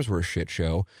shows, the Rams were a shit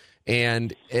show.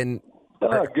 And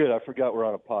oh, good. I forgot we're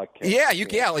on a podcast.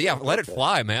 Yeah. Let it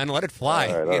fly, man. Let it fly.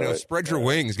 All right. Spread your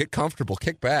wings, get comfortable,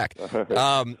 kick back.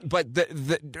 But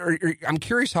I'm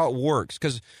curious how it works,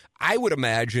 because I would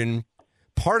imagine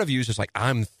part of you is just like,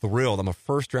 I'm thrilled. I'm a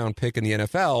first-round pick in the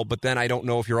NFL, but then I don't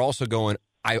know if you're also going,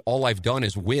 all I've done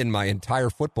is win my entire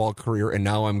football career, and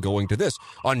now I'm going to this.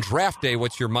 On draft day,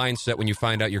 what's your mindset when you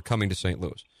find out you're coming to St.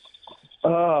 Louis?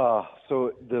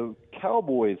 So the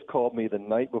Cowboys called me the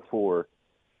night before,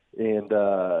 and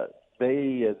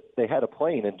they had a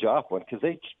plane in Joplin because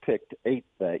they picked 8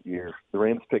 that year. The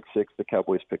Rams picked 6, the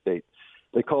Cowboys picked 8.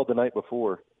 They called the night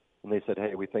before, and they said,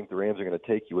 hey, we think the Rams are going to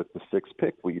take you with the 6th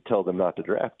pick. Will you tell them not to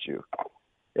draft you?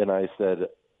 And I said,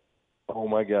 oh,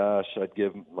 my gosh, I'd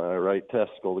give my right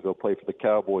testicle to go play for the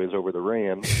Cowboys over the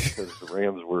Rams because the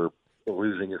Rams were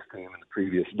losing his team in the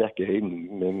previous decade,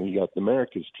 and then he got the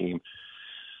America's team.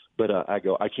 But I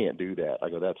go, I can't do that. I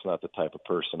go, that's not the type of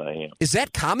person I am. Is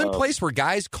that commonplace where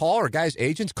guys call or guys'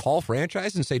 agents call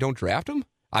franchise and say don't draft him?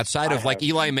 Outside of like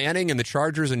Eli Manning and the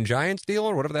Chargers and Giants deal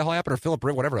or whatever the hell happened, or Philip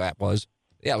Rivers, whatever that was.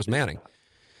 Yeah, it was Manning.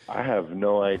 I have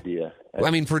no idea. I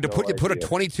mean, put a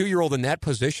 22-year-old in that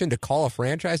position to call a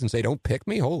franchise and say, "Don't pick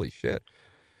me." Holy shit.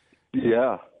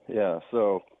 Yeah.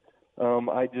 So,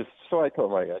 I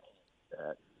told my guy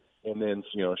that, and then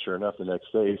sure enough, the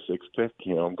next day, 6th pick,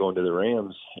 I'm going to the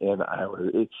Rams, and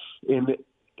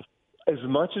as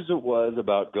much as it was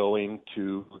about going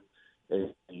to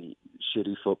a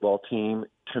shitty football team,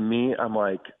 to me, I'm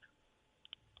like,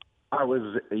 I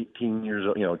was 18 years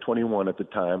old, 21 at the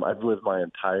time. I've lived my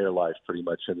entire life pretty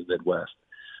much in the Midwest.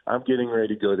 I'm getting ready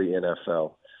to go to the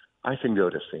NFL. I can go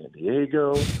to San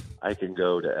Diego. I can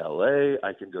go to L.A.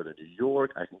 I can go to New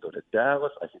York. I can go to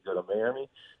Dallas. I can go to Miami.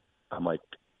 I'm like,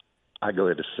 I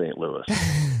go to St. Louis.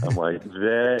 I'm like,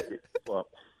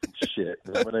 shit.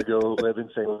 I'm going to go live in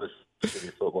St. Louis City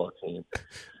football team.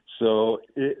 So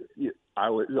I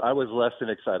was less than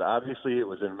excited. Obviously, it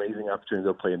was an amazing opportunity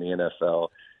to go play in the NFL.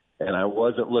 And I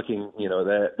wasn't looking,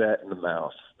 that in the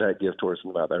mouth, that gift horse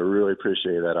in the mouth. I really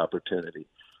appreciated that opportunity.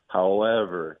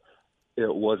 However,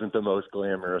 it wasn't the most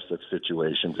glamorous of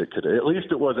situations. At least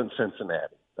it wasn't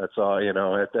Cincinnati. That's all,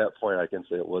 at that point I can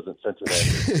say it wasn't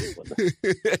Cincinnati.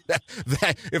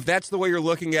 If that's the way you're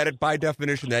looking at it, by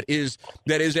definition, that is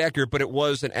accurate, but it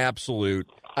was an absolute,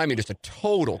 just a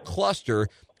total cluster.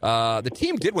 The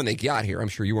team did when they got here. I'm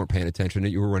sure you weren't paying attention.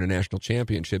 You were winning national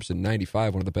championships in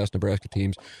 '95, one of the best Nebraska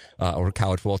teams, or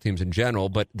college football teams in general.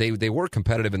 But they were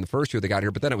competitive in the first year they got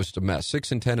here. But then it was just a mess.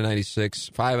 6-10 in '96,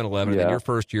 5-11, and then your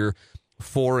first year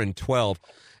 4-12.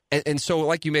 And so,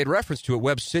 like you made reference to it,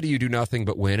 Webb City you do nothing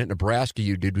but win. At Nebraska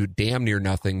you do damn near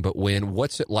nothing but win.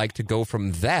 What's it like to go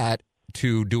from that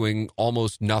to doing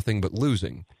almost nothing but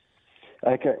losing?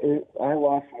 I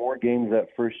lost more games that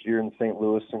first year in St.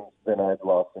 Louis than I'd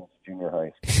lost since junior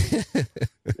high school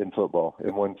in football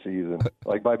in one season.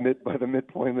 Like by the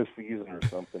midpoint of the season or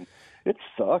something. It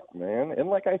sucked, man. And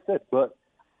like I said, but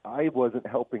I wasn't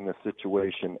helping the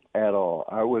situation at all.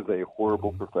 I was a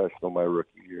horrible professional my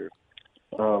rookie year.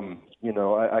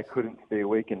 I couldn't stay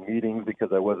awake in meetings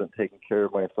because I wasn't taking care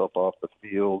of myself off the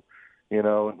field.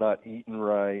 Not eating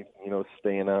right,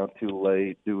 staying out too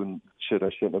late, doing shit I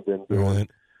shouldn't have been doing. Right.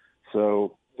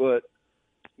 So, but,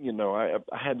 I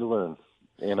had to learn,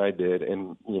 and I did.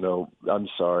 And, I'm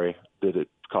sorry that it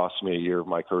cost me a year of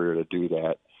my career to do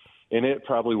that. And it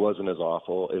probably wasn't as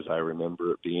awful as I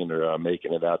remember it being or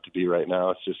making it out to be right now.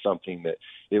 It's just something that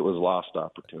it was lost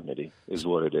opportunity is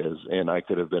what it is. And I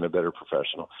could have been a better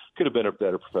professional. Could have been a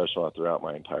better professional throughout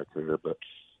my entire career, but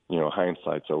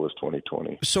hindsight's always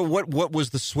 20/20. So what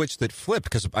was the switch that flipped?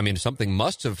 Because, something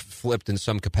must have flipped in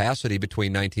some capacity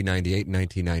between 1998 and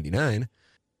 1999.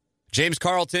 James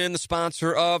Carlton, the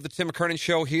sponsor of the Tim McKernan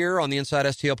Show here on the Inside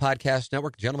STL Podcast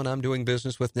Network. Gentlemen, I'm doing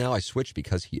business with now. I switched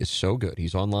because he is so good.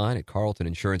 He's online at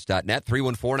carltoninsurance.net,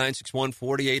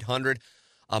 314-961-4800.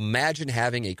 Imagine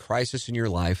having a crisis in your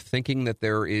life, thinking that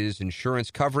there is insurance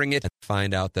covering it, and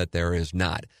find out that there is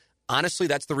not. Honestly,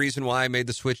 that's the reason why I made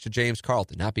the switch to James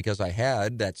Carlton. Not because I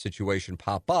had that situation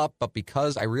pop up, but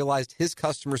because I realized his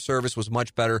customer service was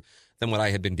much better than what I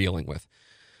had been dealing with.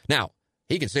 Now,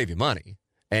 he can save you money.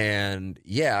 And,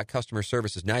 yeah, customer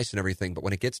service is nice and everything, but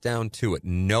when it gets down to it,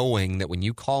 knowing that when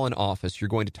you call an office, you're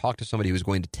going to talk to somebody who's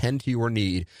going to tend to your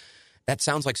need, that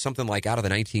sounds like something like out of the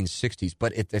 1960s,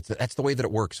 but that's the way that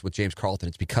it works with James Carlton.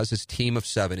 It's because his team of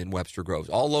 7 in Webster Groves,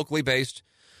 all locally based,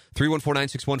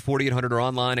 314-961-4800 or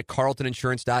online at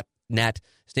carltoninsurance.net.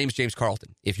 His name's James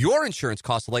Carlton. If your insurance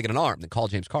costs a leg and an arm, then call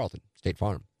James Carlton, State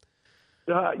Farm.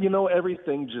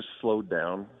 Everything just slowed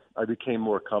down. I became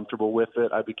more comfortable with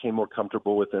it. I became more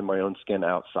comfortable within my own skin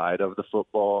outside of the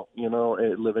football,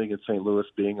 living in St. Louis,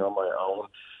 being on my own.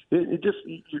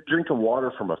 You're drinking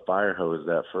water from a fire hose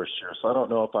that first year. So I don't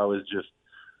know if I was just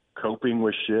coping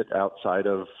with shit outside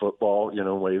of football,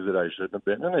 ways that I shouldn't have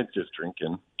been. And it's just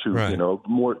drinking to,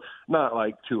 more, not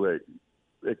like to a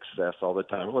excess all the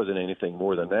time. It wasn't anything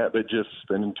more than that, but just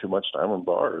spending too much time on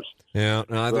bars. Yeah.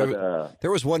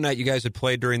 There was one night you guys had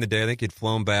played during the day. I think you'd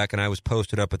flown back, and I was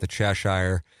posted up at the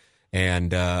Cheshire,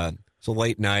 and it's a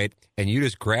late night, and you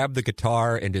just grabbed the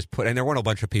guitar and and there weren't a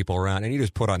bunch of people around, and you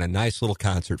just put on a nice little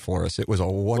concert for us. It was a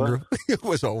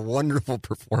wonderful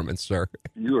performance, sir.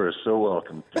 You are so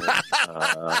welcome.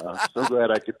 So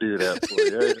glad I could do that for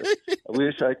you. I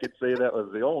wish I could say that was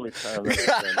the only time that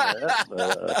I've done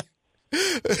that.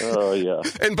 Oh, yeah.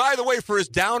 And by the way, for as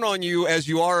down on you as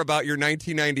you are about your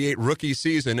 1998 rookie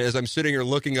season, as I'm sitting here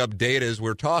looking up data as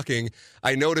we're talking,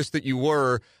 I noticed that you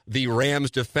were the Rams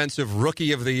Defensive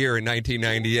Rookie of the Year in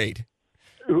 1998.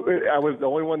 I was the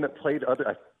only one that played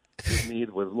with me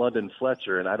was London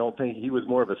Fletcher, and I don't think he was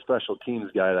more of a special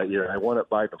teams guy that year. I won it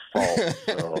by default.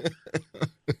 So.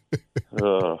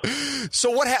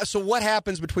 So what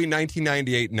happens between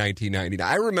 1998 and 1999?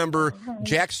 I remember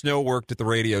Jack Snow worked at the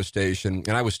radio station,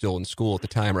 and I was still in school at the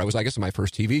time, or I guess, in my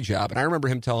first TV job. And I remember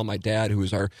him telling my dad, who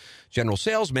was our general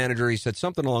sales manager, he said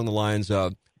something along the lines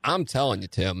of, I'm telling you,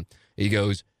 Tim, he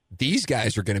goes, these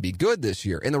guys are going to be good this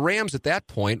year. And the Rams at that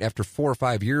point, after 4 or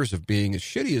 5 years of being as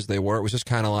shitty as they were, it was just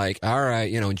kind of like, all right,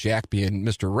 and Jack being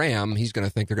Mr. Ram, he's going to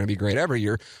think they're going to be great every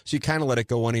year. So you kind of let it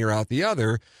go one ear out the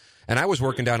other. And I was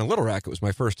working down in Little Rock. It was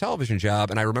my first television job.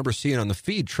 And I remember seeing on the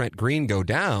feed Trent Green go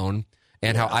down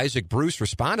and how Isaac Bruce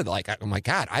responded. Like, oh, my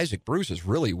God, Isaac Bruce is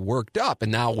really worked up.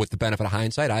 And now with the benefit of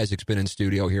hindsight, Isaac's been in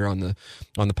studio here on the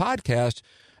podcast.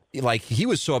 Like, he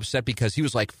was so upset because he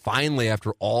was like, finally,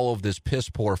 after all of this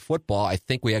piss-poor football, I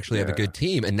think we actually have a good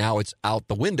team. And now it's out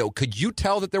the window. Could you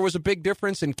tell that there was a big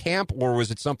difference in camp, or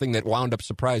was it something that wound up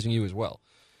surprising you as well?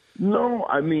 No,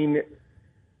 I mean,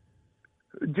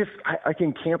 I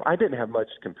can camp. I didn't have much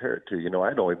to compare it to.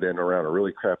 I'd only been around a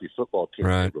really crappy football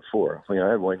team before. I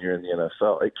had 1 year in the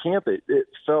NFL. At camp, it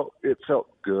felt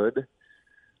good.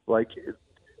 Like,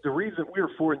 the reason we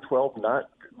were 4-12, not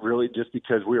really just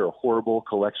because we were a horrible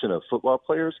collection of football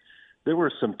players. There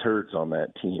were some turds on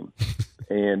that team.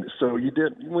 And so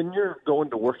when you're going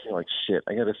to work, you're like, shit,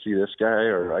 I got to see this guy,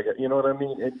 or you know what I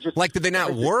mean? And just, like, did they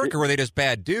not work, or were they just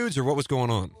bad dudes, or what was going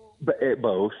on?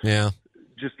 Both. Yeah.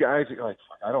 Just guys that are like,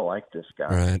 I don't like this guy.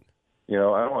 Right. I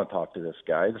don't want to talk to this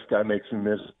guy. This guy makes me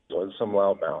miss some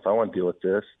loud mouth. I want to deal with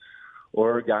this.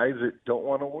 Or guys that don't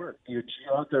want to work. You're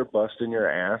out there busting your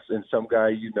ass, and some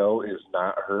guy is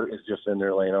not hurt, is just in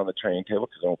there laying on the training table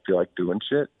because I don't feel like doing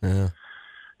shit. Yeah.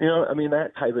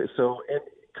 That type of. So, and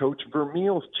Coach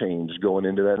Vermeil's changed going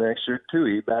into that next year too.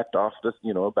 He backed off the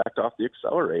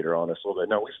accelerator on us a little bit.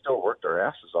 Now, we still worked our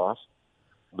asses off,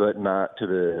 but not to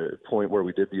the point where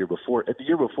we did the year before. The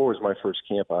year before was my first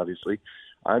camp, obviously.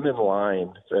 I'm in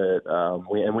line that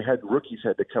we had rookies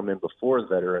had to come in before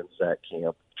veterans at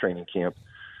training camp.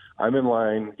 I'm in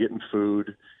line getting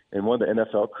food, and one of the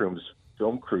NFL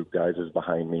film crew guys is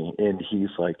behind me, and he's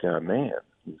like, man,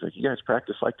 he's like, you guys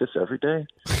practice like this every day?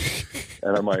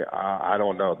 And I'm like, I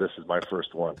don't know. This is my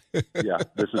first one. Yeah,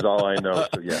 this is all I know.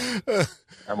 So, yeah.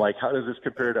 I'm like, how does this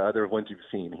compare to other ones you've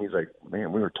seen? He's like,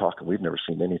 man, we were talking. We've never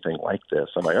seen anything like this.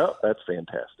 I'm like, oh, that's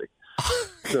fantastic.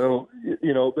 So,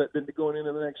 but then going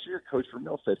into the next year, Coach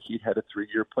Vermeil said he had a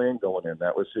 3-year plan going in.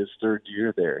 That was his 3rd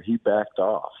year there. He backed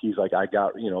off. He's like, I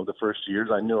got, the first years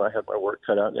I knew I had my work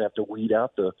cut out and I have to weed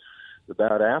out the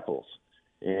bad apples.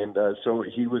 And so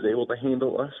he was able to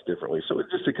handle us differently. So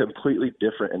it's just a completely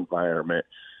different environment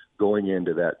going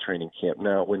into that training camp.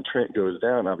 Now, when Trent goes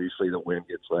down, obviously the wind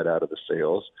gets let out of the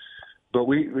sails. But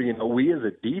we as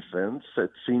a defense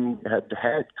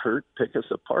had Kurt pick us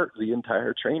apart the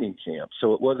entire training camp.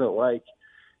 So it wasn't like,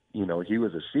 he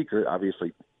was a secret.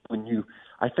 Obviously,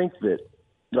 I think that,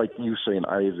 like you say and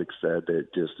Isaac said, that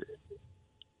just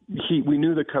we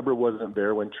knew the cupboard wasn't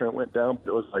there when Trent went down, but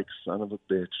it was like, son of a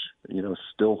bitch,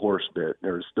 still horse bit,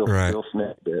 or still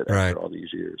snap bit after all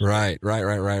these years. Right.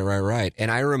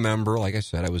 And I remember, like I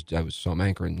said, I was some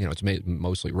anchoring, it's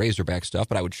mostly Razorback stuff,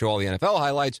 but I would show all the NFL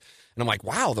highlights, and I'm like,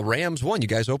 wow, the Rams won. You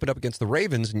guys opened up against the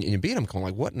Ravens, and you beat them. I'm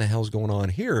like, what in the hell's going on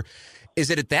here? Is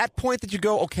it at that point that you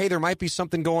go, okay, there might be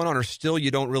something going on, or still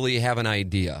you don't really have an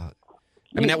idea?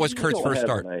 I mean, that was Kurt's first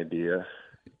start. An idea.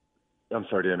 I'm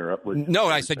sorry to interrupt. No,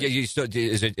 I said, you still, do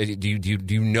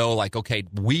you know, like, okay,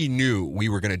 we knew we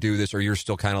were going to do this, or you're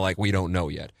still kind of like, we don't know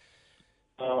yet?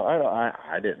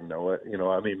 I didn't know it.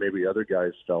 Maybe other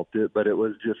guys felt it, but it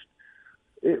was,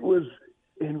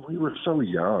 and we were so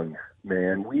young,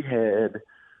 man. We had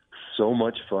so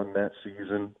much fun that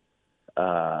season,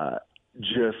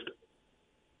 just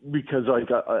because,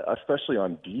 especially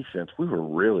on defense, we were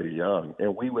really young,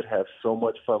 and we would have so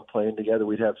much fun playing together.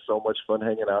 We'd have so much fun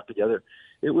hanging out together.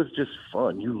 It was just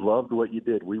fun. You loved what you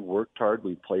did. We worked hard.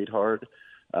 We played hard.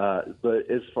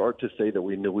 But as far to say that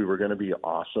we knew we were going to be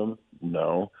awesome,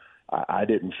 no. I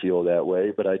didn't feel that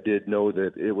way, but I did know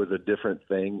that it was a different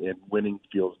thing, and winning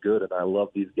feels good. And I love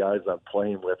these guys I'm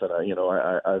playing with, and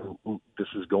I this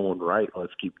is going right.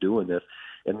 Let's keep doing this,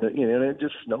 and it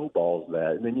just snowballs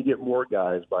that, and then you get more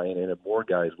guys buying in and more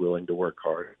guys willing to work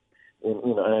hard.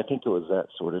 And I think it was that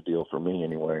sort of deal for me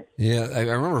anyway. Yeah, I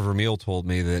remember Vermeil told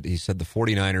me that he said the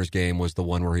 49ers game was the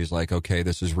one where he's like, okay,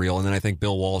 this is real. And then I think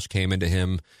Bill Walsh came into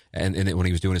him and when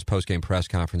he was doing his post-game press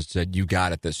conference said, you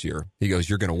got it this year. He goes,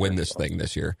 you're going to win this thing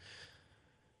this year.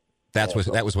 That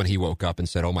was when he woke up and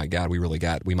said, oh, my God, we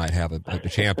might have a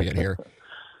champion here.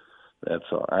 That's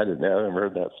all. I haven't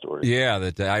heard that story. Yeah,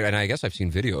 and I guess I've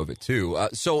seen video of it, too.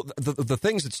 So the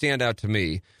things that stand out to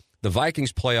me, the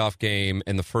Vikings playoff game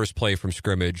and the first play from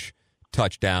scrimmage,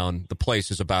 touchdown. The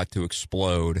place is about to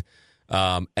explode.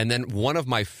 And then one of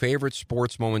my favorite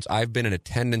sports moments I've been in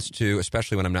attendance to,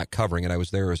 especially when I'm not covering it, I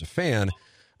was there as a fan,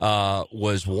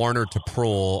 was Warner to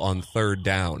Prohl on third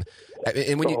down.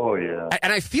 And when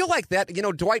and I feel like that,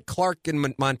 Dwight Clark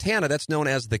in Montana, that's known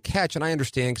as the catch, and I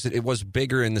understand because it was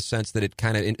bigger in the sense that it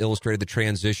kind of illustrated the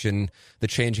transition, the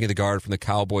changing of the guard from the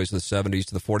Cowboys of the 70s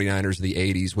to the 49ers of the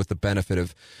 80s with the benefit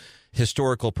of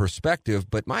historical perspective.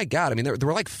 But my God, I mean, there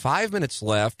were like 5 minutes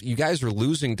left. You guys are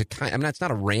losing to it's not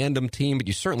a random team, but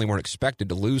you certainly weren't expected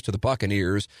to lose to the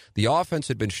Buccaneers. The offense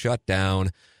had been shut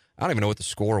down. I don't even know what the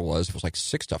score was. It was like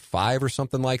 6-5 or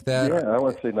something like that. Yeah, I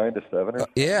want to say 9-7.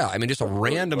 Yeah, I mean, just a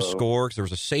random score because there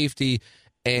was a safety.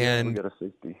 And we got a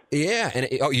safety. Yeah, and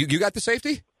you got the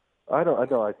safety? I know.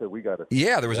 I said we got a safety.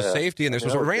 Yeah, there was a safety, and this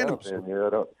was a random.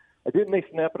 Didn't they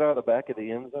snap it out of the back of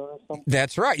the end zone or something?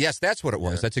 That's right. Yes, that's what it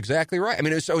was. Yeah. That's exactly right. I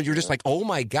mean, so you're just like, oh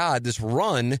my God, this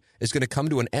run is going to come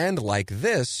to an end like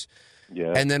this.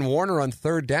 Yeah. And then Warner on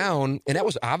third down, and that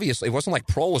was obviously, it wasn't like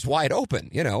Prohl was wide open.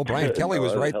 Brian Kelly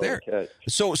was right there.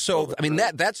 So I mean,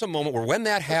 that's a moment where when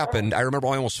that happened, I remember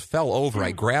I almost fell over.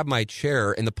 I grabbed my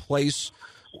chair, and the place,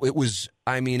 it was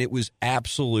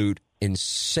absolute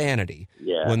insanity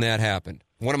when that happened.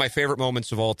 One of my favorite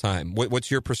moments of all time.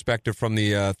 What's your perspective from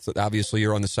the, obviously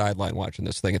you're on the sideline watching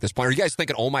this thing at this point. Are you guys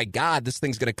thinking, oh my God, this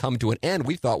thing's going to come to an end?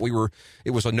 We thought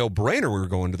it was a no-brainer we were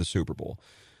going to the Super Bowl.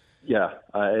 Yeah,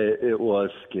 it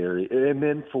was scary. And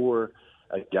then for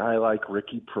a guy like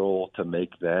Ricky Prohl to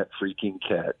make that freaking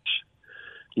catch,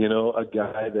 a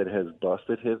guy that has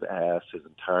busted his ass his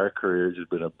entire career, has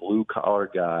been a blue-collar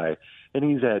guy, and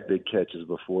he's had big catches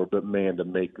before, but, man, to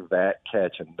make that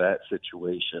catch in that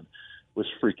situation was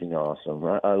freaking awesome.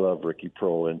 I love Ricky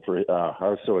Prohl, and I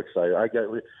was so excited. I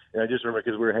just remember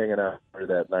because we were hanging out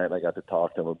that night, and I got to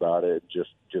talk to him about it, just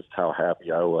how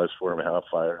happy I was for him, how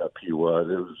fired up he was.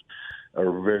 It was a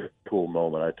very cool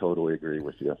moment. I totally agree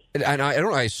with you. And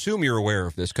I assume you're aware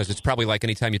of this because it's probably like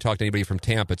anytime you talk to anybody from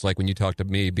Tampa, it's like when you talk to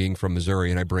me being from Missouri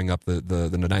and I bring up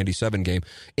the 97 game.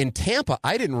 In Tampa,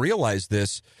 I didn't realize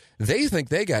this. They think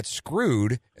they got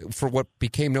screwed for what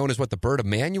became known as the Bert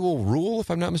Emanuel rule, if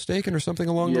I'm not mistaken, or something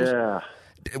along those. Yeah.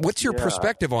 What's your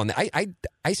perspective on that?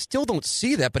 I still don't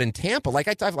see that, but in Tampa, like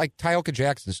Tyoka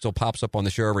Jackson still pops up on the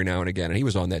show every now and again, and he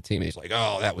was on that team, and he's like,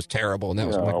 "Oh, that was terrible," and that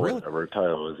was like, really? Whatever.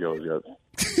 Tyoka was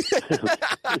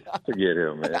forget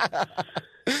him, man.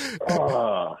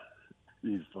 Oh,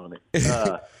 he's funny.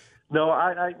 No,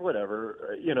 I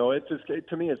whatever. It's just,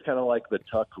 to me, it's kind of like the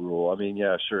Tuck rule. I mean,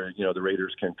 yeah, sure. The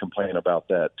Raiders can complain about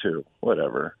that too.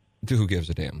 Whatever. Who gives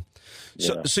a damn?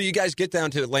 Yeah. So you guys get down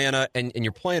to Atlanta, and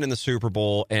you're playing in the Super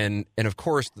Bowl, and of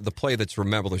course, the play that's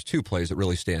remembered, there's two plays that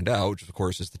really stand out, which, of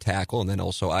course, is the tackle, and then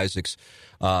also Isaac's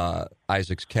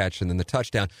catch, and then the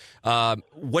touchdown.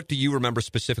 What do you remember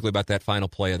specifically about that final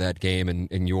play of that game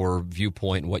and your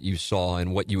viewpoint and what you saw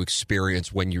and what you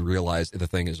experienced when you realized the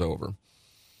thing is over?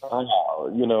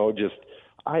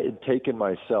 I had taken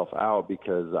myself out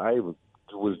because I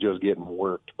was just getting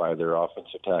worked by their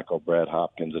offensive tackle, Brad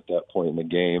Hopkins, at that point in the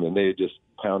game, and they just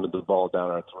pounded the ball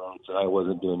down our throats, and I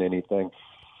wasn't doing anything.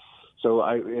 So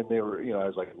I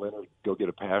was like, Leonard, go get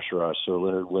a pass rush. So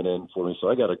Leonard went in for me. So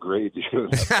I got a grade to do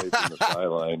that play from the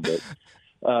sideline. But,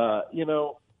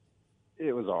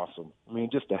 it was awesome. I mean,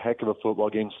 just a heck of a football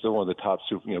game. Still one of the top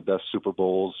best Super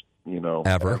Bowls,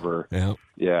 ever.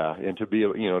 Yeah. And to be,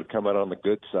 to come out on the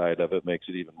good side of it makes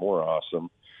it even more awesome.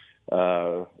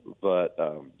 But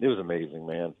it was amazing,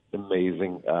 man.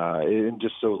 Amazing. And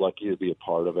just so lucky to be a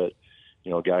part of it.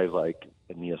 Guys like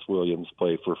Aeneas Williams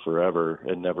play for forever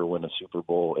and never win a Super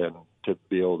Bowl, and to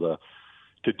be able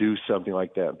to do something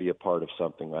like that and be a part of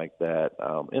something like that,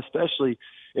 especially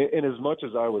in as much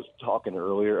as I was talking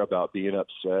earlier about being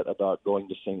upset about going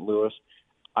to St. Louis,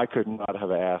 I could not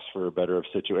have asked for a better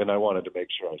situation. And I wanted to make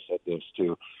sure I said this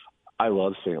too. I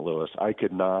love St. Louis. I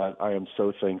am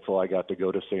so thankful I got to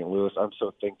go to St. Louis. I'm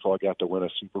so thankful I got to win a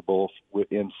Super Bowl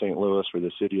in St. Louis, for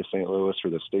the city of St. Louis, for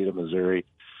the state of Missouri.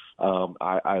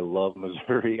 I love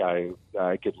Missouri.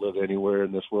 I could live anywhere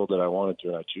in this world that I wanted to,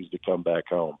 and I choose to come back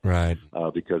home. Right.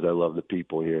 Because I love the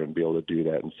people here, and be able to do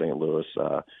that in St. Louis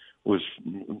was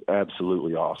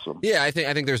absolutely awesome. Yeah, I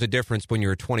think there's a difference when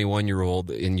you're a 21-year-old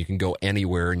and you can go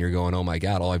anywhere and you're going, oh, my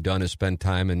God, all I've done is spend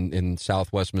time in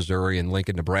southwest Missouri and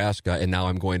Lincoln, Nebraska, and now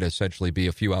I'm going to essentially be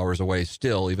a few hours away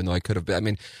still, even though I could have been. I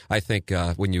mean, I think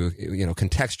when you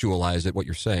contextualize it, what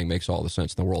you're saying makes all the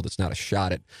sense in the world. It's not a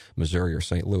shot at Missouri or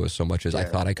St. Louis so much as I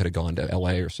thought I could have gone to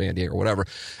L.A. or San Diego or whatever.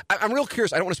 I'm real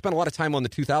curious. I don't want to spend a lot of time on the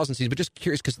 2000 season, but just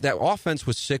curious because that offense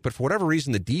was sick, but for whatever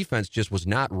reason, the defense just was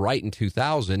not right in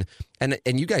 2000.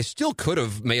 And you guys still could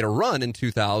have made a run in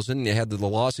 2000. You had the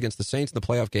loss against the Saints in the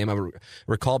playoff game. I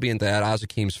recall being that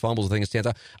Azakim's fumbles, the thing that stands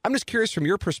out. I'm just curious from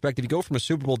your perspective, you go from a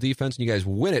Super Bowl defense and you guys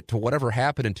win it to whatever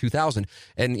happened in 2000.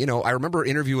 And, I remember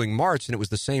interviewing Martz, and it was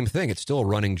the same thing. It's still a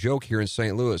running joke here in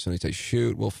St. Louis. And he'd say,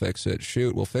 shoot, we'll fix it.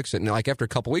 Shoot, we'll fix it. And like after a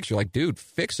couple weeks, you're like, dude,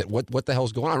 fix it. What the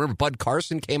hell's going on? I remember Bud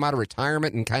Carson came out of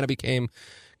retirement and kind of became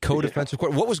co-defensive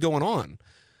coordinator. What was going on?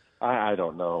 I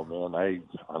don't know, man. I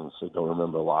honestly don't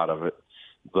remember a lot of it.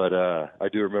 But I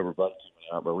do remember Bud coming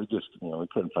out, but we just, we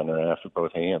couldn't find our ass with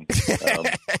both hands.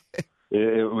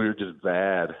 We were just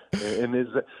bad. And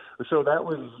so that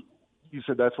was, you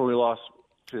said that's where we lost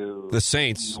to the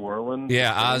Saints. New Orleans?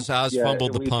 Yeah, Oz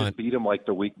fumbled the punt. Just beat them like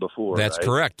the week before. That's right?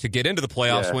 correct. To get into the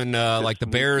playoffs when the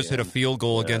Bears hit a field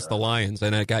goal against the Lions,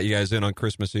 and it got you guys in on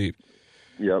Christmas Eve.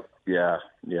 Yep. Yeah.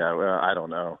 Well, I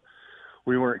don't know.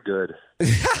 We weren't good.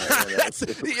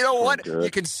 You know what?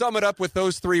 You can sum it up with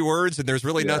those three words, and there's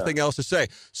really nothing else to say.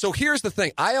 So here's the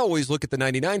thing. I always look at the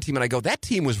 99 team, and I go, that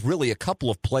team was really a couple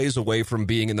of plays away from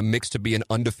being in the mix to be an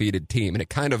undefeated team. And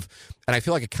I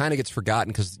feel like it kind of gets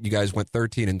forgotten because you guys went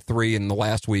 13-3, and the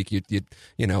last week, it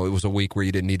was a week where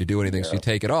you didn't need to do anything, so you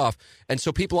take it off. And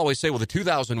so people always say, well, the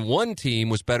 2001 team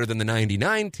was better than the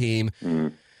 99 team.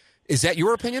 Mm. Is that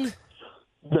your opinion?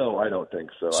 No, I don't think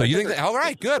so. So you think that? All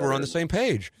right, good. We're on the same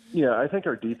page. Yeah, I think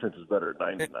our defense is better at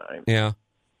 99. Yeah.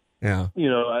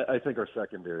 I think our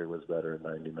secondary was better at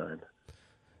 99.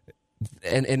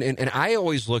 And I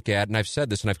always look at, and I've said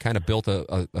this, and I've kind of built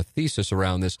a thesis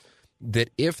around this,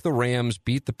 that if the Rams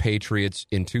beat the Patriots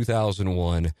in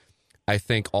 2001, I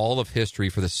think all of history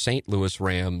for the St. Louis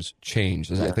Rams changed.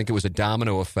 Yeah. I think it was a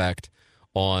domino effect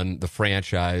on the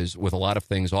franchise with a lot of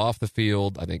things off the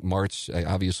field. I think Martz,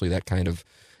 obviously that kind of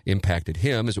impacted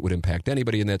him as it would impact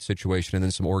anybody in that situation, and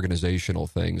then some organizational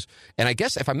things. And I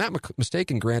guess, if I'm not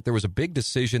mistaken, Grant, there was a big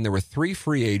decision. There were three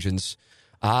free agents,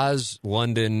 Oz,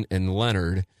 London, and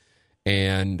Leonard,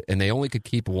 and they only could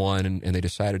keep one, and they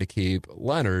decided to keep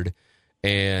Leonard.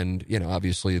 And,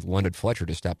 obviously London Fletcher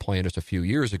just stopped playing just a few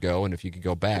years ago, and if you could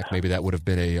go back, maybe that would have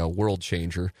been a world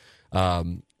changer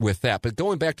with that. But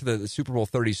going back to the Super Bowl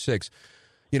 36,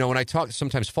 when I talk,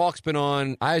 sometimes Falk's been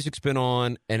on, Isaac's been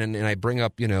on, and I bring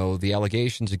up, the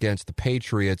allegations against the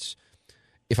Patriots.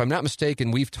 If I'm not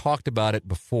mistaken, we've talked about it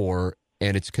before,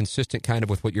 and it's consistent kind of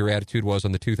with what your attitude was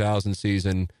on the 2000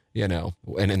 season, and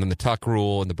then the Tuck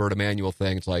rule and the Bert Emanuel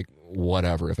thing. It's like,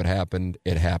 whatever. If it happened,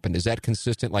 it happened. Is that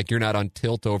consistent? Like, you're not on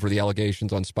tilt over the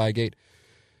allegations on Spygate?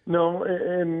 No,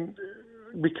 and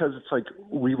because it's like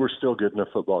we were still good enough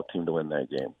football team to win that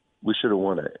game. We should have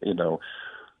won it,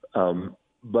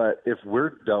 But if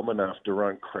we're dumb enough to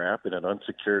run crap in an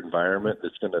unsecured environment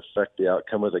that's going to affect the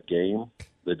outcome of the game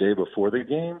the day before the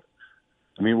game,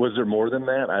 I mean, was there more than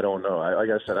that? I don't know. Like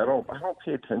I said, I don't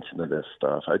pay attention to this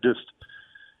stuff. I just,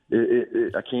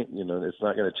 I can't, it's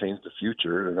not going to change the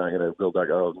future. They're not going to go back,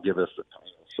 give us the title.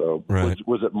 So right.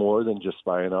 was it more than just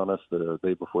spying on us the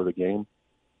day before the game?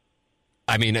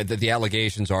 I mean, the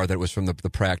allegations are that it was from the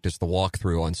practice, the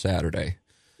walkthrough on Saturday.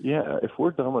 Yeah, if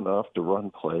we're dumb enough to run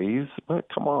plays, but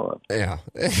come on. Yeah.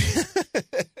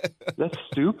 That's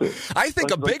stupid. I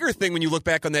think a bigger thing when you look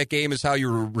back on that game is how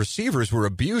your receivers were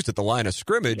abused at the line of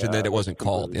scrimmage and that it wasn't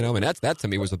called. That to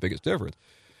me was the biggest difference.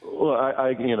 Well,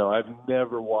 I've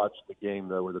never watched the game,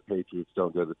 though, where the Patriots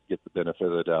don't get the benefit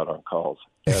of the doubt on calls.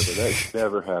 Ever. That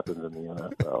never happens in the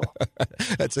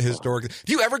NFL. That's a historic.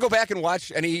 Do you ever go back and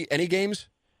watch any games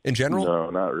in general?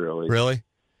 No, not really. Really?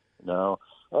 No.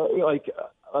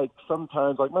 Like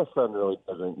sometimes, like my son really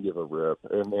doesn't give a rip,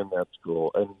 and that's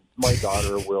cool. And my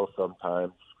daughter will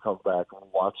sometimes come back and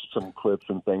watch some clips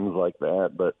and things like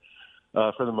that. But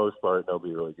for the most part,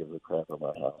 nobody really gives a crap in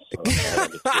my house. So I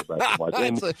just go back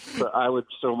and watch. But I would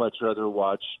so much rather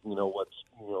watch, what's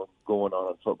going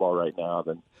on in football right now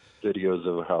than videos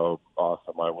of how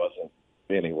awesome I wasn't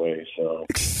anyway. So,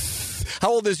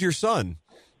 how old is your son?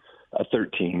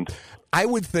 13. I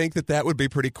would think that would be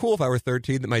pretty cool if I were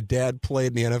 13, that my dad played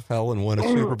in the NFL and won a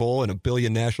Super Bowl and 1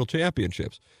 billion national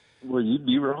championships. Well, you'd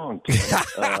be wrong, Tim.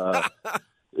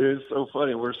 It was so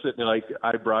funny. We're sitting,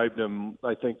 I bribed him,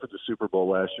 I think, for the Super Bowl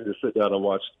last year to sit down and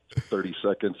watch 30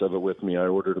 seconds of it with me. I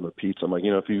ordered him a pizza. I'm like,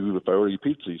 if I order you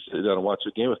pizza, you sit down and watch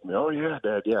the game with me. Oh, yeah,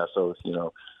 Dad, yeah. So,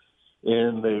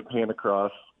 and they pan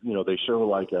across, they show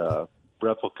like a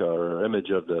replica or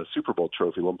image of the Super Bowl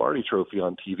trophy, Lombardi trophy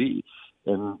on TV.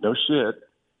 And no shit,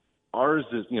 ours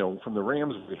is, from the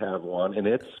Rams we have one, and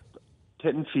it's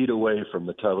 10 feet away from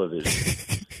the television.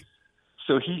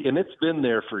 So and it's been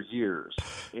there for years,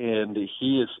 and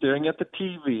he is staring at the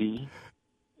TV,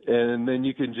 and then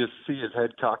you can just see his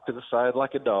head cocked to the side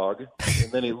like a dog, and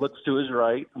And then he looks to his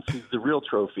right and sees the real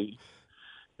trophy.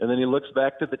 And then he looks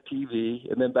back to the TV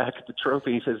and then back at the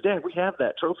trophy. He says, Dad, we have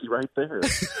that trophy right there.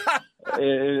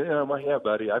 And I'm like, yeah,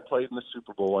 buddy, I played in the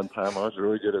Super Bowl one time. I was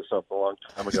really good at something a long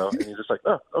time ago. And he's just like,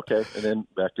 oh, okay. And then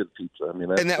back to the pizza. I mean,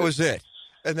 that was it.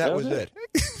 And that was it.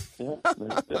 Yeah,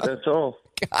 that's all.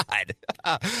 God,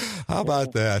 how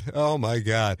about that? Oh my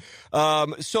God!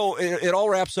 So it all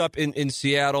wraps up in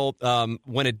Seattle.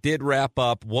 When it did wrap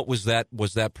up, what was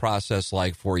that process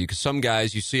like for you? Because some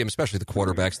guys, you see them, especially the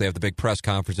quarterbacks, they have the big press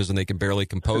conferences and they can barely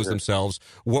compose themselves.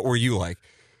 What were you like?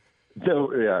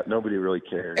 No, yeah, nobody really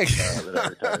cared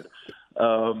that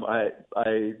I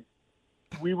retired.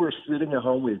 We were sitting at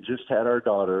home. We had just had our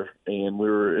daughter, and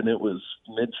it was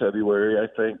mid-February, I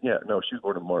think. Yeah, no, she was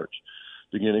born in March,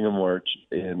 beginning of March,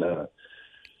 and we're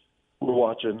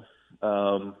watching.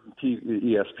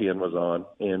 ESPN was on,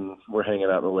 and we're hanging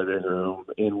out in the living room.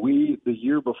 And the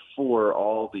year before,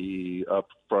 all the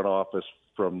front office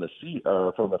from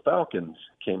the Falcons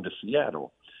came to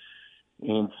Seattle,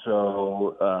 and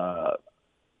so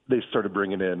they started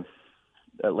bringing in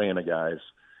Atlanta guys.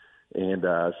 And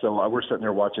so we're sitting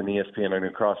there watching ESPN, and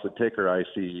across the ticker, I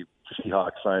see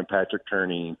Seahawks sign Patrick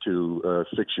Turney to a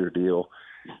 6-year deal.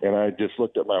 And I just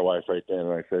looked at my wife right then,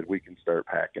 and I said, we can start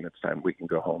packing. It's time. We can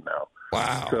go home now.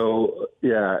 Wow. So,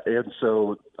 yeah, and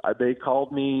so they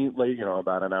called me late,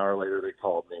 about an hour later they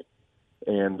called me,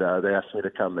 and they asked me to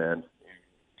come in.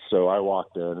 So I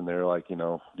walked in, and they're like,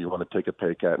 do you want to take a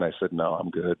pay cut? And I said, no, I'm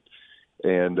good.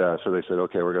 And so they said,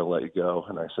 okay, we're going to let you go.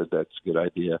 And I said, that's a good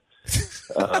idea.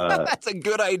 That's a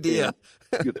good idea.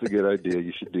 It's a good idea.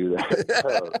 You should do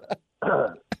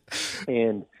that.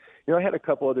 And, I had a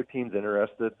couple other teams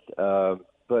interested.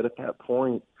 But at that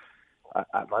point,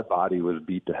 my body was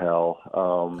beat to hell.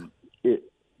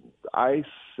 I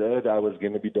said I was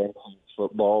going to be done playing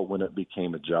football when it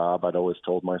became a job. I'd always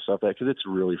told myself that because it's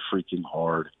really freaking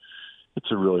hard. It's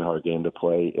a really hard game to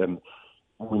play. And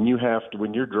when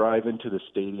you're driving to the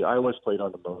stadium, I always played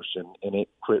on emotion, and it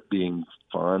quit being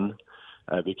fun.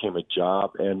 It became a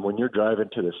job. And when you're driving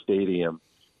to the stadium,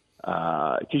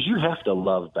 because you have to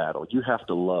love battle, you have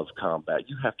to love combat,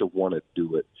 you have to want to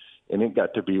do it. And it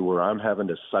got to be where I'm having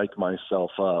to psych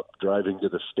myself up driving to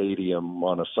the stadium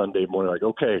on a Sunday morning, like,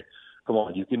 okay, come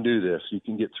on, you can do this, you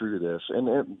can get through this.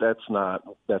 And that's not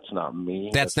me.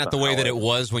 That's not the way that it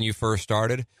was when you first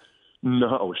started.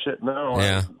 No, shit, no.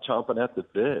 Yeah. I'm chomping at the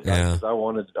bit. Yeah. I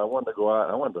wanted to go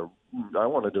out. I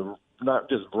wanted to not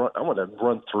just run. I wanted to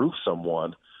run through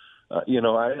someone. I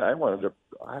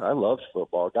love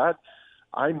football. God,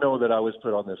 I know that I was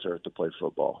put on this earth to play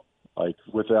football. Like,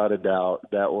 without a doubt,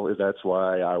 that's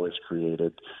why I was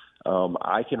created.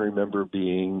 I can remember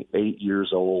being 8 years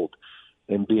old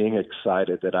and being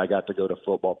excited that I got to go to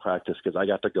football practice because I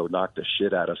got to go knock the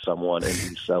shit out of someone and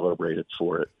be celebrated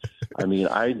for it. I mean,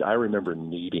 I remember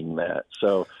needing that.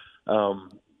 So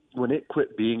when it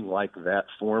quit being like that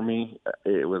for me,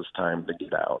 it was time to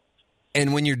get out.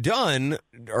 And when you're done,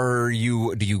 do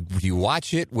you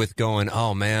watch it with going,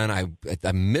 oh man,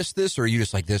 I missed this, or are you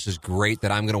just like, this is great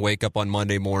that I'm going to wake up on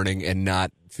Monday morning and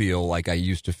not feel like I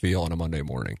used to feel on a Monday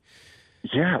morning?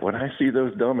 Yeah, when I see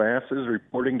those dumbasses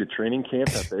reporting to training camp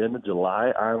at the end of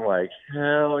July, I'm like,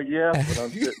 hell yeah, when I'm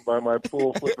sitting by my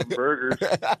pool flipping burgers.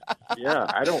 Yeah,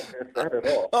 I don't miss that at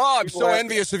all. Oh, I'm so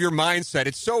envious of your mindset.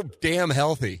 It's so damn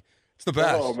healthy. It's the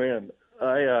best. Oh, man.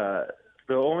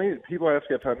 The only people ask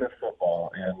if I miss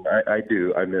football, and I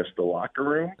do. I miss the locker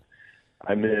room,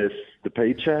 I miss the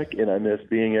paycheck, and I miss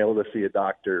being able to see a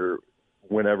doctor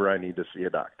whenever I need to see a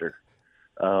doctor.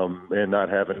 And not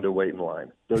having to wait in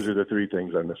line. Those are the three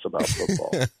things I miss about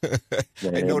football.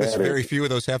 I notice very few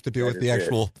of those have to do with the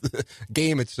actual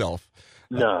game itself.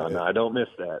 No, I don't miss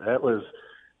that. That was,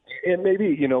 and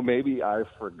maybe I've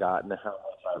forgotten how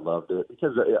much I loved it,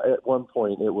 because at one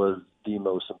point it was the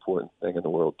most important thing in the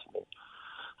world to me.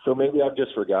 So maybe I've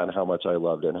just forgotten how much I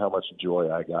loved it and how much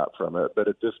joy I got from it. But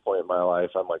at this point in my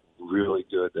life, I'm like really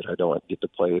good that I don't get to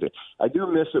play it. I do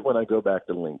miss it when I go back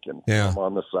to Lincoln. Yeah. I'm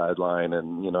on the sideline,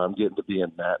 and I'm getting to be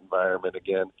in that environment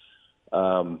again,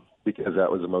 because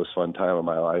that was the most fun time of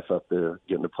my life up there,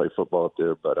 getting to play football up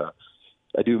there. But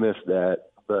I do miss that.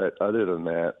 But other than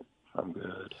that, I'm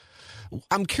good.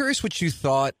 I'm curious what you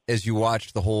thought as you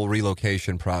watched the whole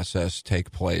relocation process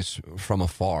take place from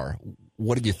afar.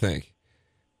 What did you think?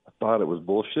 Thought it was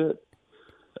bullshit,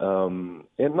 and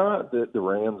not that the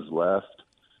Rams left.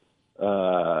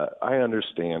 I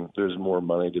understand there's more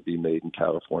money to be made in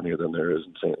California than there is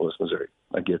in St. Louis, Missouri.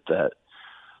 I get that.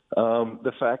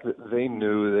 The fact that they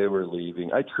knew they were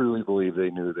leaving, I truly believe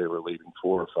they knew they were leaving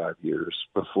 4 or 5 years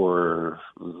before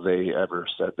they ever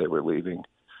said they were leaving.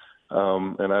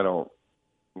 And I don't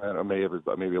I don't know,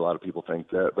 maybe a lot of people think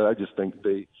that, but I just think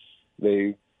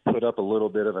they put up a little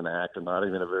bit of an act, and not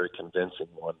even a very convincing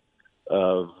one,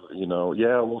 of,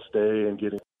 we'll stay and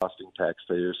getting costing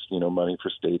taxpayers, money for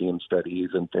stadium studies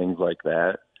and things like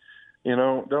that. If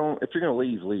you're going to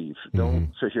leave, leave.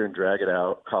 Don't sit here and drag it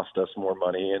out, cost us more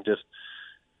money, and just,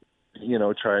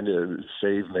 trying to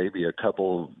save maybe a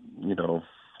couple,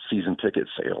 season ticket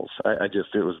sales.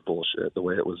 It was bullshit the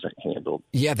way it was handled.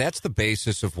 Yeah, that's the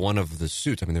basis of one of the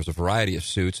suits. I mean, there's a variety of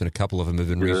suits, and a couple of them have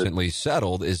been recently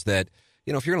settled, is that,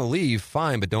 if you're going to leave,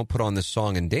 fine, but don't put on this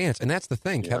song and dance. And that's the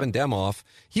thing. Yeah. Kevin Demoff,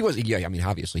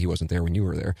 obviously he wasn't there when you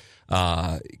were there,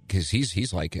 because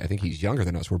he's like, I think he's younger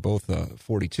than us. We're both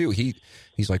 42.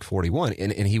 He's like 41,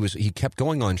 and he kept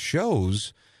going on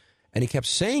shows, and he kept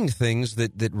saying things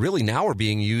that really now are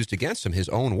being used against him, his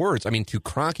own words. I mean, to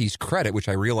Kroenke's credit, which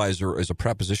I realize is a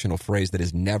prepositional phrase that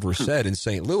is never said in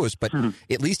St. Louis, but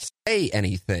at least say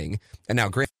anything. And now,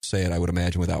 Grant say it, I would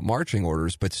imagine, without marching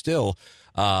orders, but still,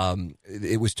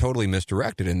 it was totally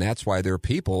misdirected. And that's why there are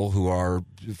people who are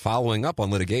following up on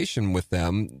litigation with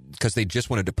them, because they just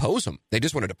want to depose them.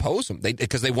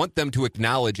 Because they want them to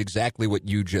acknowledge exactly what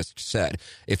you just said.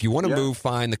 If you want to move,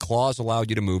 fine. The clause allowed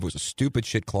you to move. It was a stupid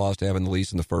shit clause to have in the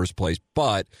lease in the first place,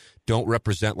 but don't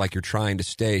represent like you're trying to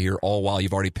stay here, all while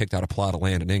you've already picked out a plot of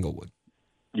land in Inglewood.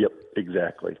 Yep,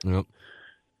 exactly. Yep.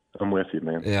 I'm with you,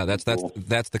 man. Yeah, that's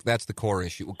the core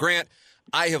issue. Well, Grant,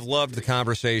 I have loved the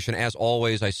conversation. As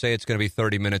always, I say it's going to be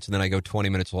 30 minutes, and then I go 20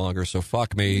 minutes longer, so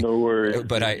fuck me. No worries.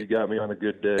 But you got me on a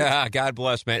good day. God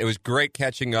bless, man. It was great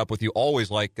catching up with you.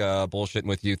 Always like bullshitting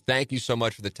with you. Thank you so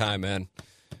much for the time, man.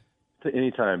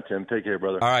 Anytime, Tim. Take care,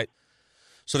 brother. All right.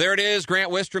 So there it is,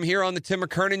 Grant Wistrom here on the Tim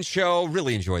McKernan Show.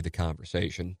 Really enjoyed the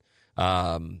conversation.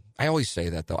 I always say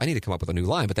that, though. I need to come up with a new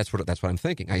line, but that's what I'm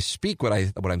thinking. I speak what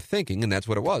I'm thinking, and that's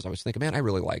what it was. I was thinking, man, I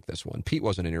really like this one. Pete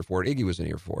wasn't in here for it. Iggy was in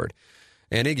here for it.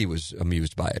 And Iggy was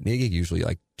amused by it. And Iggy usually,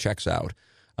 checks out.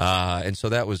 And so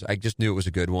I just knew it was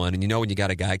a good one. And when you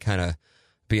got a guy kind of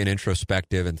being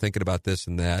introspective and thinking about this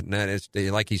and that, and it's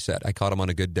like he said, I caught him on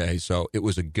a good day. So it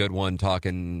was a good one,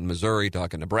 talking Missouri,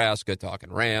 talking Nebraska,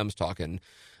 talking Rams, talking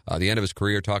the end of his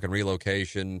career, talking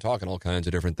relocation, talking all kinds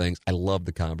of different things. I love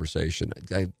the conversation.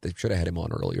 I should have had him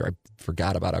on earlier. I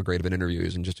forgot about how great of an interview he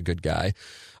is, and just a good guy.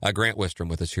 Grant Wistrom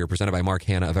with us here, presented by Mark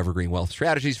Hanna of Evergreen Wealth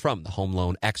Strategies from the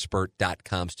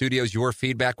HomeLoanExpert.com studios. Your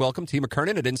feedback, welcome. T.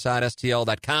 McKernan at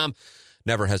InsideSTL.com.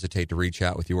 Never hesitate to reach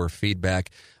out with your feedback.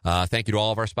 Thank you to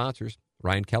all of our sponsors.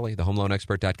 Ryan Kelly,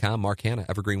 thehomeloanexpert.com, Mark Hanna,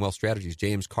 Evergreen Wealth Strategies,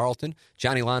 James Carlton,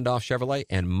 Johnny Londoff Chevrolet,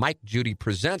 and Mike Judy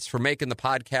Presents for making the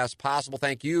podcast possible.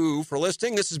 Thank you for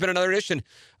listening. This has been another edition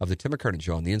of the Tim McKernan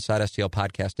Show on the Inside STL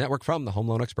Podcast Network from the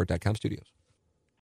HomeLoanExpert.com studios.